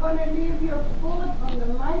 I'm gonna leave your food on the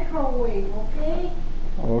microwave, okay?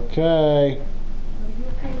 Okay. So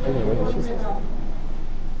you can warm it up.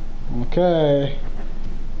 Okay.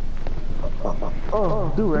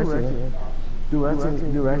 Oh, do racing. Do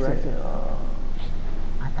racing.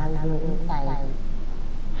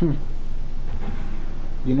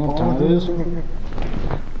 You know what time it is?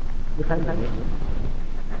 What time is it?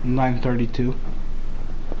 9:32.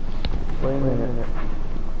 Wait a minute.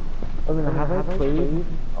 I mean, have I played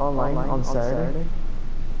online on Saturday?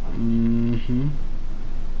 Mm-hmm.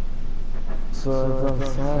 So it's on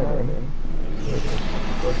Saturday.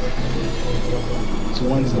 It's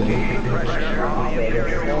Wednesday. Pressure on the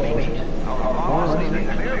Imperial fleet. Our bombs need a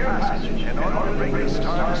clear passage in order to bring the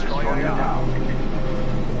Star Destroyer down.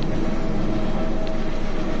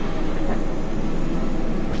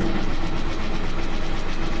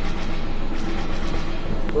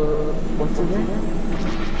 What's the name?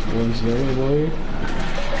 Wednesday, I believe.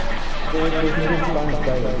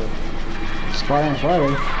 Spy on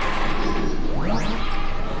Friday.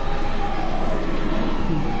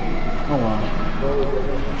 Oh wow.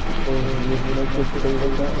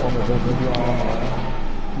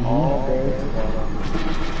 All day.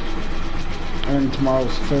 And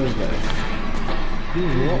tomorrow's Thursday. You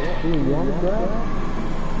want that?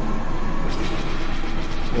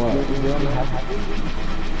 What?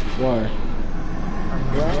 Why?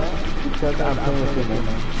 Because I'm playing with you, man.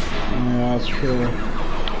 Yeah, that's true.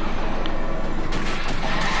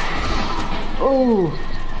 Oh,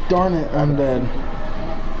 darn it, I'm dead.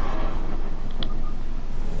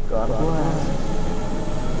 God bless.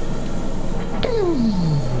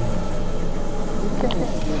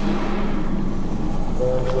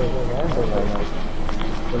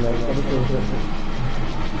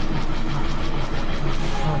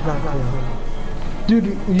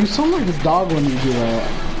 Dude, you sound like a dog when you do that.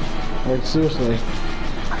 Like, seriously.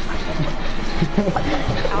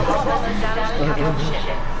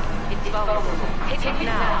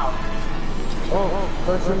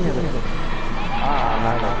 First thing you do.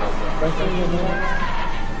 First thing you do.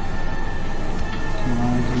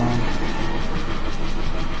 Come on.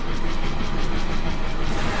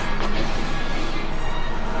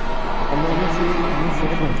 And then you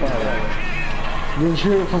shoot it from far away. You can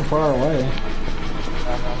shoot it from far away.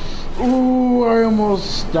 Ooh, I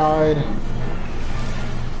almost died.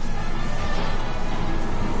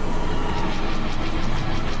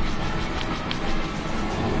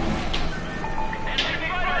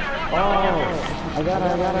 Oh, I got it.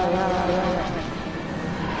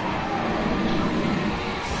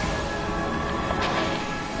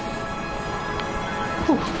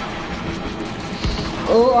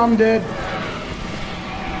 Oh, I'm dead.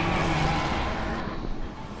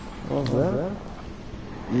 What was that?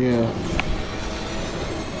 Yeah.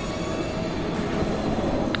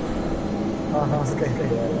 Oh, okay.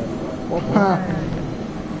 Huh.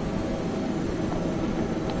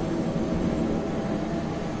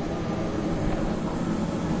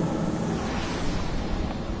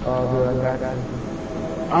 Oh, dude, I got it.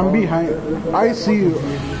 I'm behind. I see you.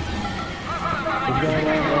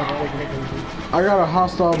 I got a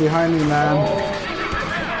hostile behind me, man.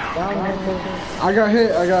 I got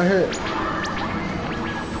hit.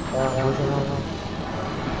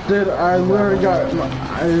 Dude, I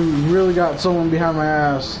really got someone behind my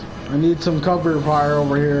ass. I need some cover fire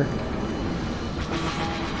over here.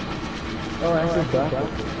 Oh, I see that.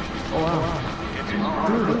 Oh, wow.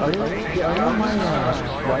 Dude, are you on my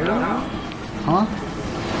lightning? Huh?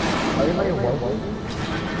 Are you my lightning?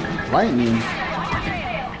 Lightning?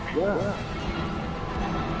 Yeah.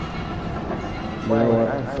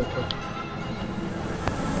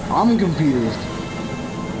 I'm confused.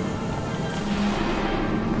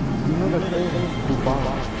 You know the thing?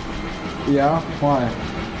 Yeah? Why?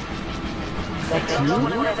 That's you?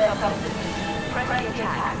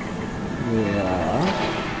 Yeah.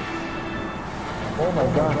 Oh my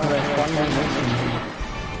god, I finally missing.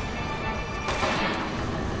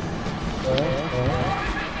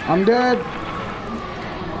 I'm dead.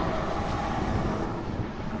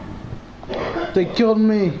 They killed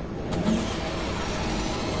me.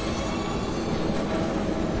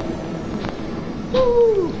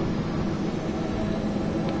 Woo.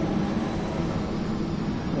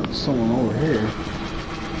 There's someone over here.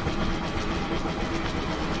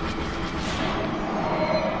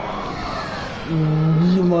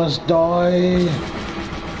 You must die.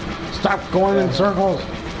 Stop going in circles.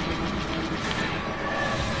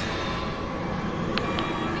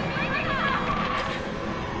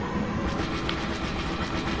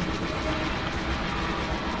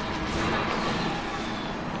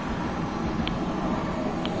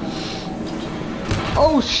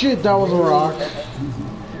 Oh shit, that was a rock.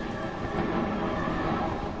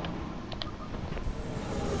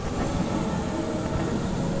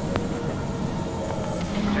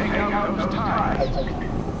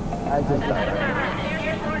 I just died.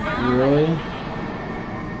 Really?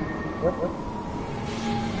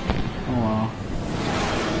 Oh wow.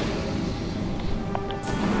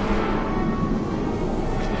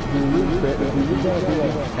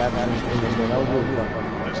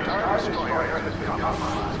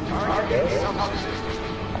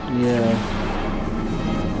 Yeah.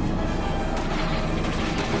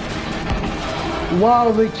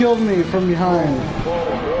 Wow, they killed me from behind.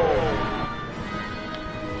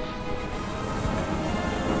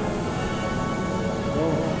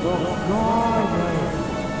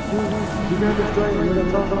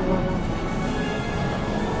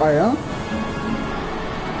 I am?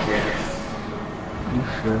 You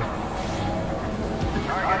sure?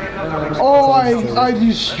 Oh, I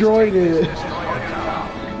destroyed it.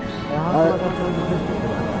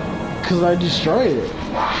 Cause I destroyed it.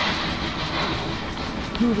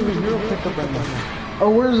 Dude, there's a hero pickup right now.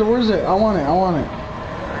 Oh, where is it? Where is it? I want it. I want it.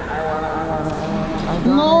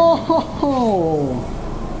 No!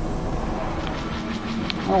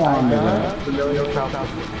 I want that.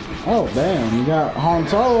 Oh, damn. You got Han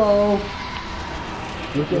Solo.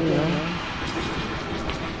 Look at me.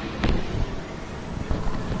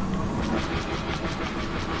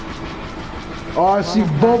 Oh, I see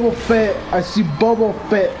Boba Fett. I see Boba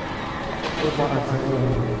Fett.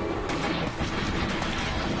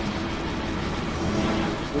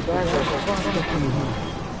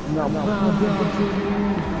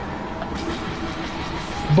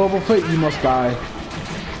 Boba Fett, you must die.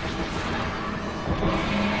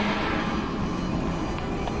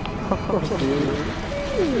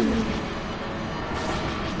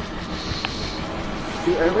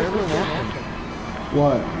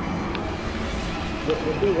 What?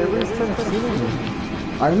 Dude, everybody's trying to kill me.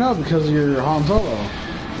 I know, because you're Han Solo.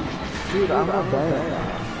 Dude, I'm not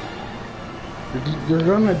dying. You're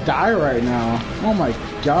gonna die right now. Oh my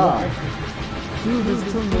god. Dude, there's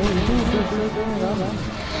too many. Dude, there's so many.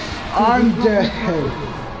 I'm dead.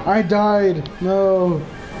 I died. No.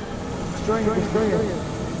 Destroy it.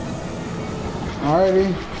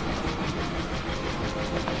 Alrighty.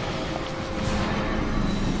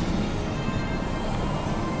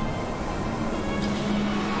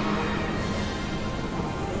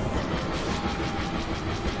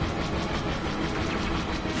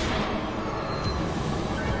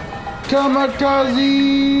 Kamikaze!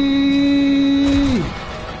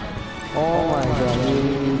 Oh my god,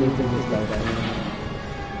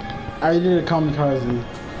 I did a kamikaze.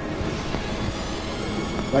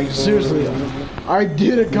 Like, seriously, I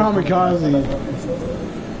did a kamikaze.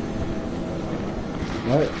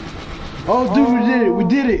 What? Oh, dude, we did it! We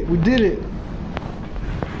did it! We did it!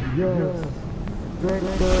 Yes.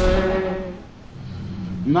 Victor.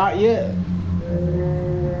 Not yet.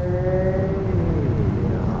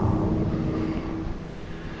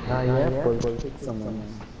 Not yet, but we'll kick someone.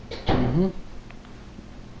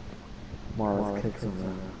 Mars kick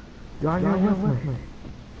someone. You're with me.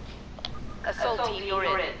 Assault team, you're in.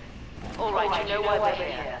 Alright, you know why we're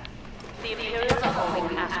here. The Imperials are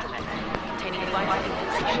holding an astromech containing vital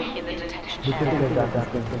information in the detection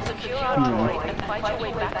area. Secure our droid and fight your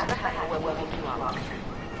way back to the hangar where we'll pick you up.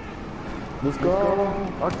 Let's go.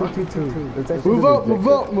 R2-T2. Move out, move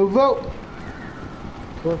out, move out.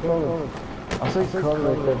 Go forward. I'll say cover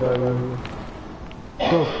right there,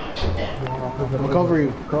 Go. I'll cover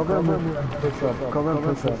you. Cover and push up. Cover and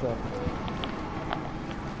push up.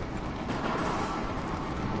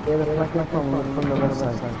 Yeah, they're flanking from the left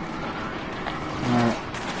side. Alright.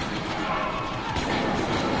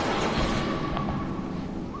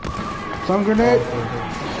 Stun grenade.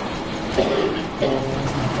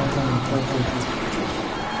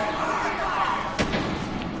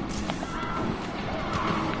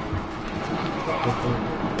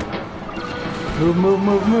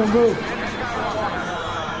 Move.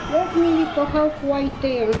 Let me go help right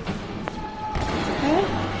there. Huh?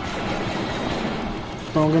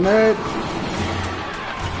 Stun grenade.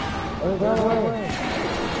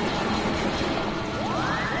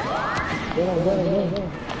 Get him.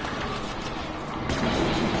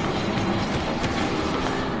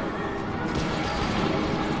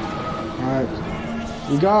 Alright.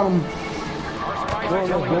 We got him.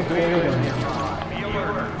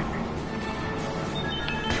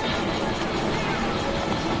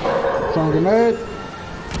 Stun grenade.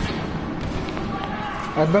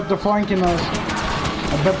 I bet they're flanking us.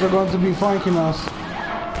 I bet they're going to be flanking us.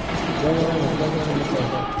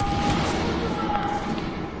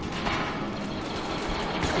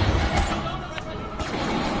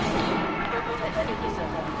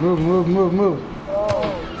 Move.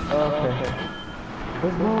 Okay.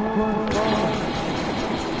 Let's go.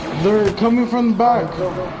 They're coming from the back.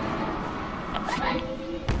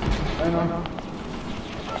 I know.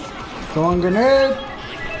 Throwing grenade.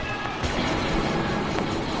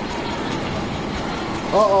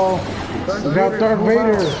 Uh-oh. We got Darth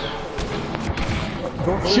Vader.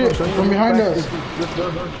 Shit, from behind us.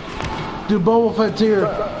 Dude, Boba Fett's here.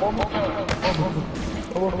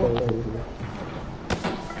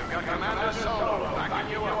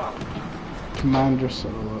 Commander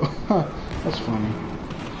Solo. That's funny.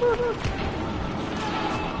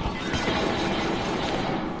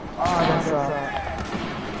 Oh, that's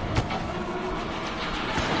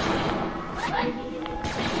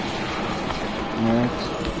Alright.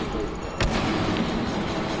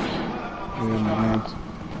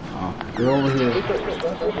 Oh, they're over here.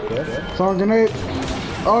 Throwing grenade.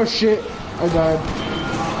 Oh shit, I died.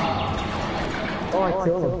 Oh, I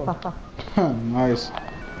killed him. Nice.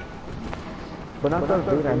 But not the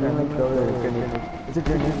dude, I mean like the other grenade. It's a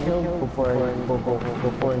grenade kill before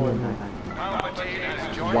any night.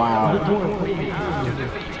 Wow.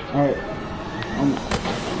 Alright.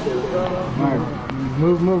 Alright.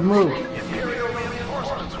 Move. Imperial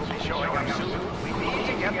reinforcements will be showing up soon. We need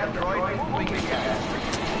to get the droid moving again.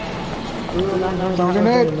 Some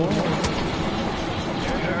grenade.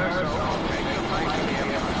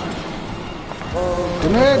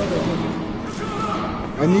 Grenade.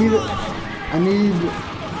 I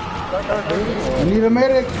need a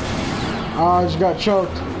medic. Ah, I just got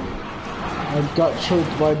choked. I got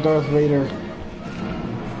choked by Darth Vader.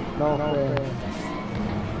 No way.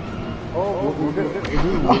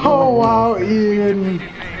 Oh wow, Ian.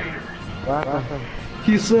 What happened?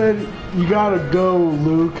 He said, "You gotta go,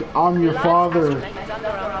 Luke. I'm your father." Is under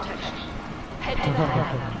our protection. Head to the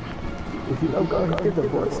hangar. If you don't go, get the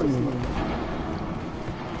voice of me.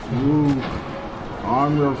 Luke,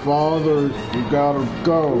 I'm your father. You gotta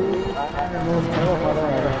go.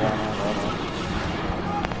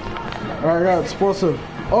 Alright, I got explosive.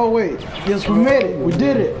 Oh wait, yes, we made it. We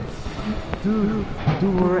did it. Dude,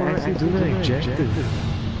 we're actually doing an objective.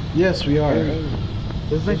 Yes, we are.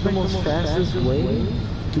 It's like the most fastest way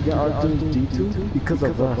to get our D2 because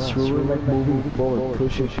of us. We were like moving forward,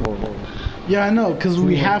 pushing forward. Yeah, I know, because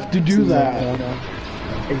we have to do that.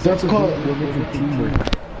 That's called...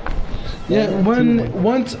 Yeah,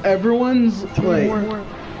 once everyone's like...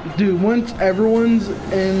 Dude, once everyone's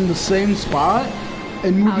in the same spot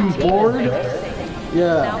and moving forward,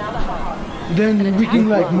 yeah, then we can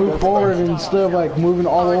like move forward instead of like moving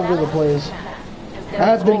all over the place. I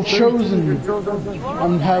have been chosen.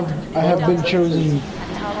 I have been chosen.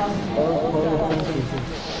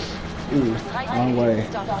 Ooh, wrong way.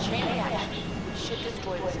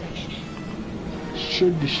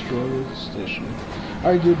 Should destroy the station.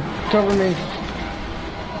 Alright, dude, cover me.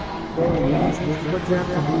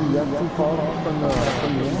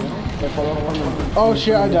 Oh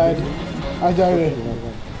shit, I died. I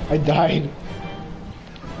died.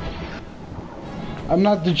 I'm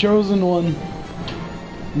not the chosen one.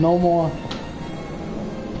 No more.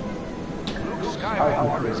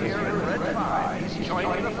 Skywalker is here in Red 5. He's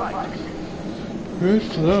joining the fight. Who's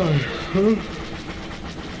that?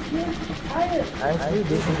 Actually,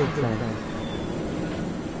 this is a plan.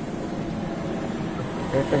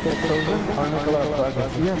 If I get chosen, I'll make a lot of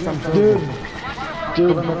progress. Yes, I'm chosen.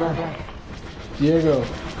 Dude. Diego.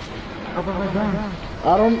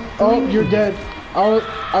 I don't... Oh, you're dead.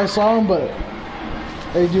 I saw him, but...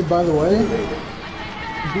 Hey, dude, by the way...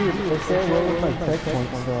 Dude, they say we're with my checkpoint,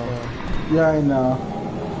 so... Yeah, I know.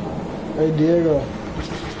 Hey, Diego.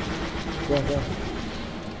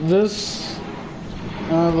 This...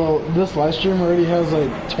 this live stream already has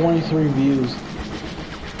like 23 views.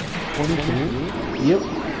 23? Yep.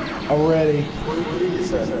 Already.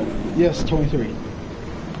 Yes, 23.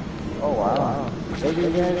 Oh, wow. Thank you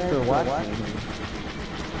guys for watching.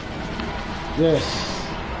 Yes.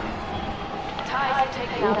 Ties are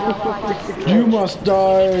taking out our fighters. You must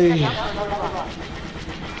die.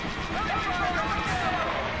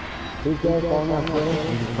 These guys all not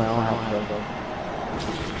playing. My own house.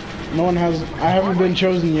 No one has... I haven't been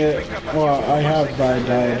chosen yet. Well, I have, but I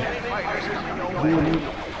died.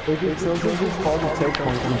 If you're chosen, just call the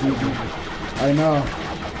checkpoint and GG. I know.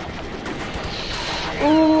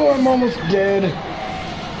 Oh, I'm almost dead.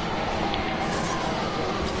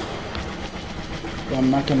 I'm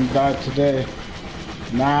not gonna die today.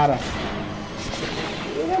 Nada.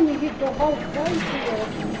 You're gonna get the whole place here.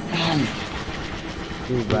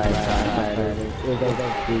 We ride side by side.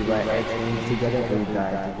 We ride everything together. We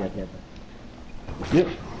die together. Yep.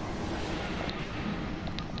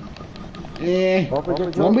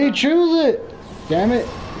 Let me choose it. Damn it.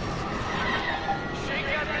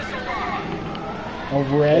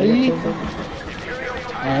 Already?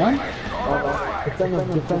 Huh? Defend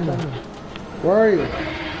them. Where are you?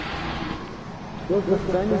 Look,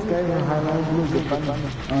 defend this guy in highlight blue. Defend them.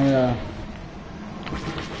 Oh yeah.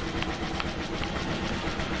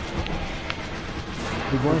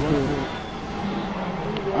 We're going to...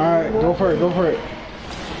 Alright, go for it. No.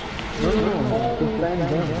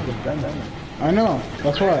 Defend them. I know,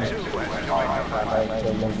 that's why.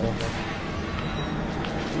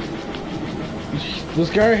 This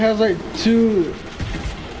guy has like two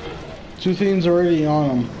things already on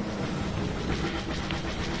him.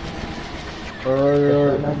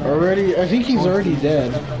 Already, I think he's already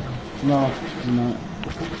dead. No, he's not.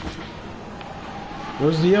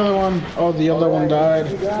 Where's the other one? Oh, the other one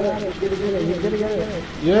died. You got it. Get it.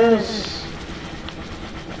 Yes.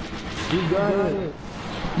 You got it.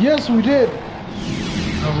 Yes, we did.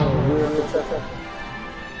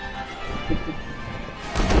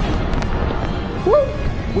 Woo!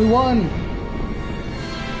 We won!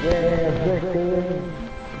 Yeah, victory.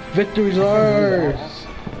 Victory's ours!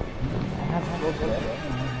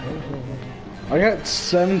 I got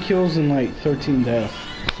 7 kills and like 13 deaths,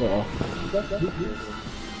 so.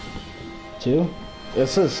 2? It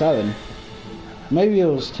says 7. Maybe it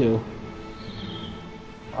was 2.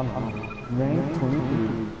 I'm ranked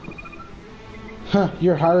 23. Huh,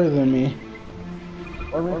 you're higher than me.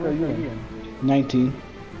 What rank are you in? 19.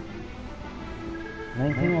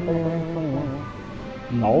 19? I thought you were ranked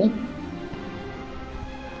 21. No?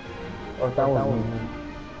 Or that was me.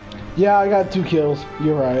 Yeah, I got 2 kills.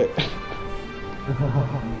 You're right.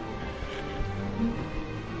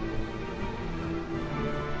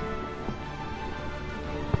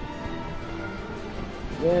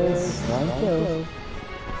 Yes, 9 kills.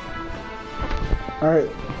 Alright.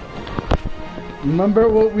 Remember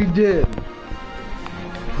what we did?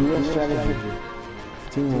 Dual strategy.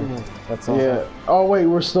 Teamwork. That's all. Yeah. Oh wait,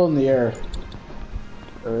 we're still in the air.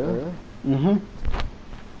 Really? Mm-hmm.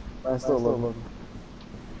 I still love them.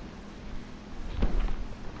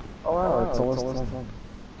 Oh wow, it's almost 10.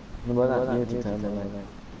 No, but not near to 10, but like...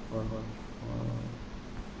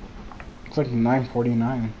 It's like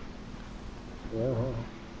 9:49. Yeah.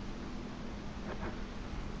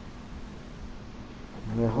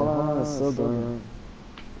 Yeah, hold on, it's still going.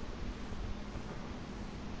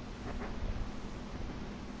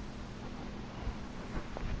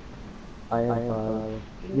 I am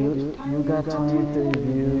you got 23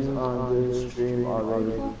 views on this stream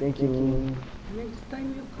already. Thank you. Next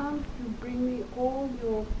time you come, you bring me all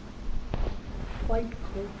your fight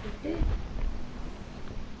clothes, okay?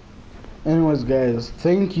 Anyways, guys,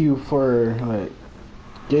 thank you for like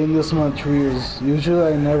getting this much views.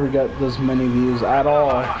 Usually, I never get this many views at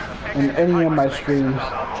all in any of my streams.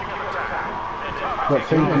 But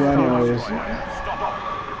thank you, anyways.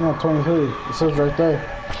 Yeah, 23. It says right there.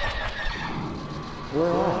 Where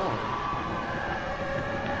are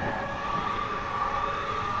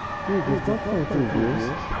you? Dude, there's not 23 views.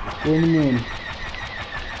 What do you mean?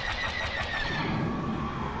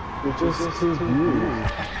 It's just 2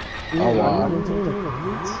 views. Oh wow.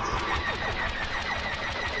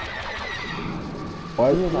 What?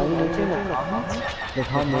 Are you making the comments? Like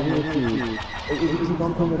how many if you keep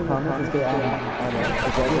on putting the comments, is there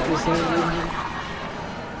like what you're saying?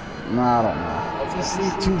 Nah, I don't know. I just see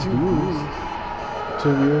 2 views.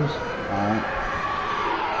 2 views? Alright.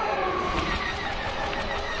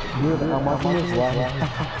 Dude, I'm watching this live.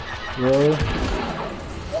 Really?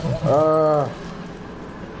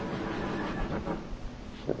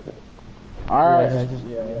 Alright.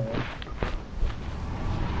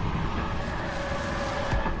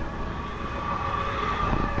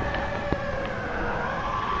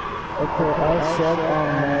 Okay, I'll check on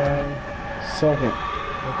my Second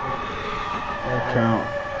account.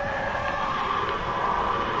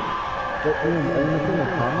 But are you making the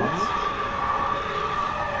comments?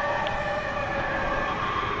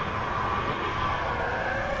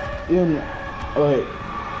 Ian, wait,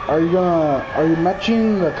 are you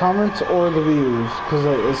matching the comments or the views? Cause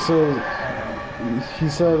like it says, he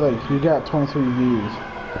said like you got 23 views.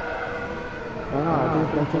 No, I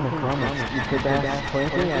didn't mention the comments. You put that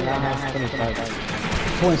 23 and now has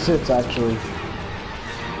 25. 26 actually.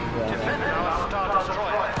 Defend our Star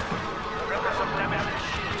Destroyer. Render some damage.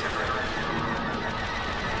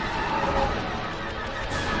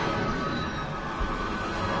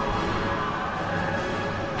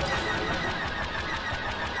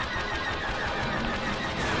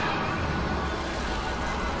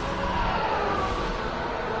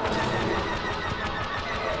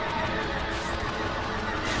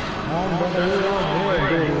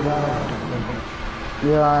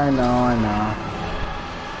 Yeah, I know.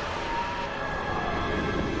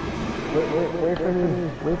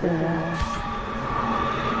 Wait for me now.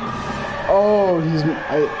 Oh,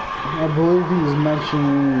 I believe he's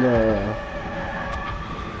mentioning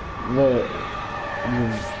the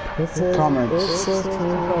comments. It says 25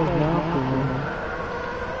 now for me.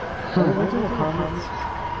 Are you making the comments?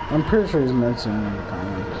 I'm pretty sure he's mentioning the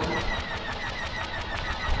comments.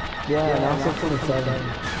 Yeah, now it says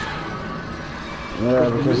 27. Yeah,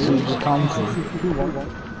 because he just commented.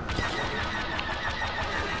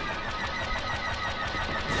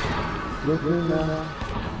 Look me now.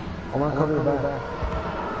 I want to cover your back.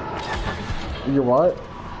 You what? I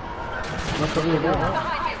want to cover your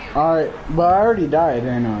back. Alright, but I already died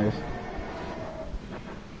anyways.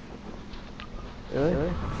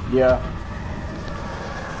 Really? Yeah.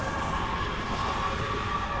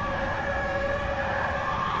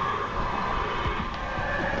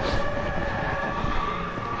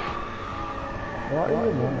 Where are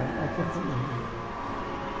you, man? I can't see you.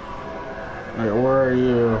 Alright, where are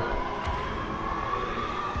you?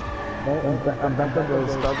 I'm back at the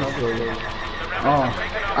start destroyer. Oh,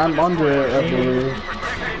 I'm under it, I believe.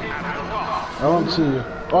 I don't see you.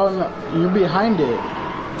 Oh, no, you're behind it.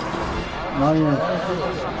 Now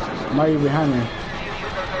you're behind me.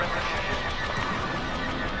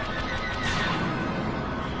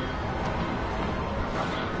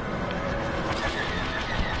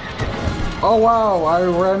 Oh wow, I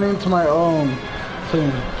ran into my own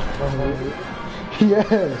thing.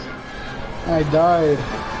 Yes, I died.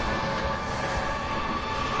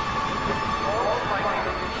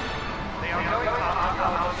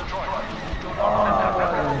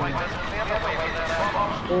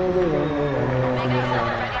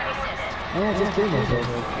 I don't just kill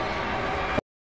myself.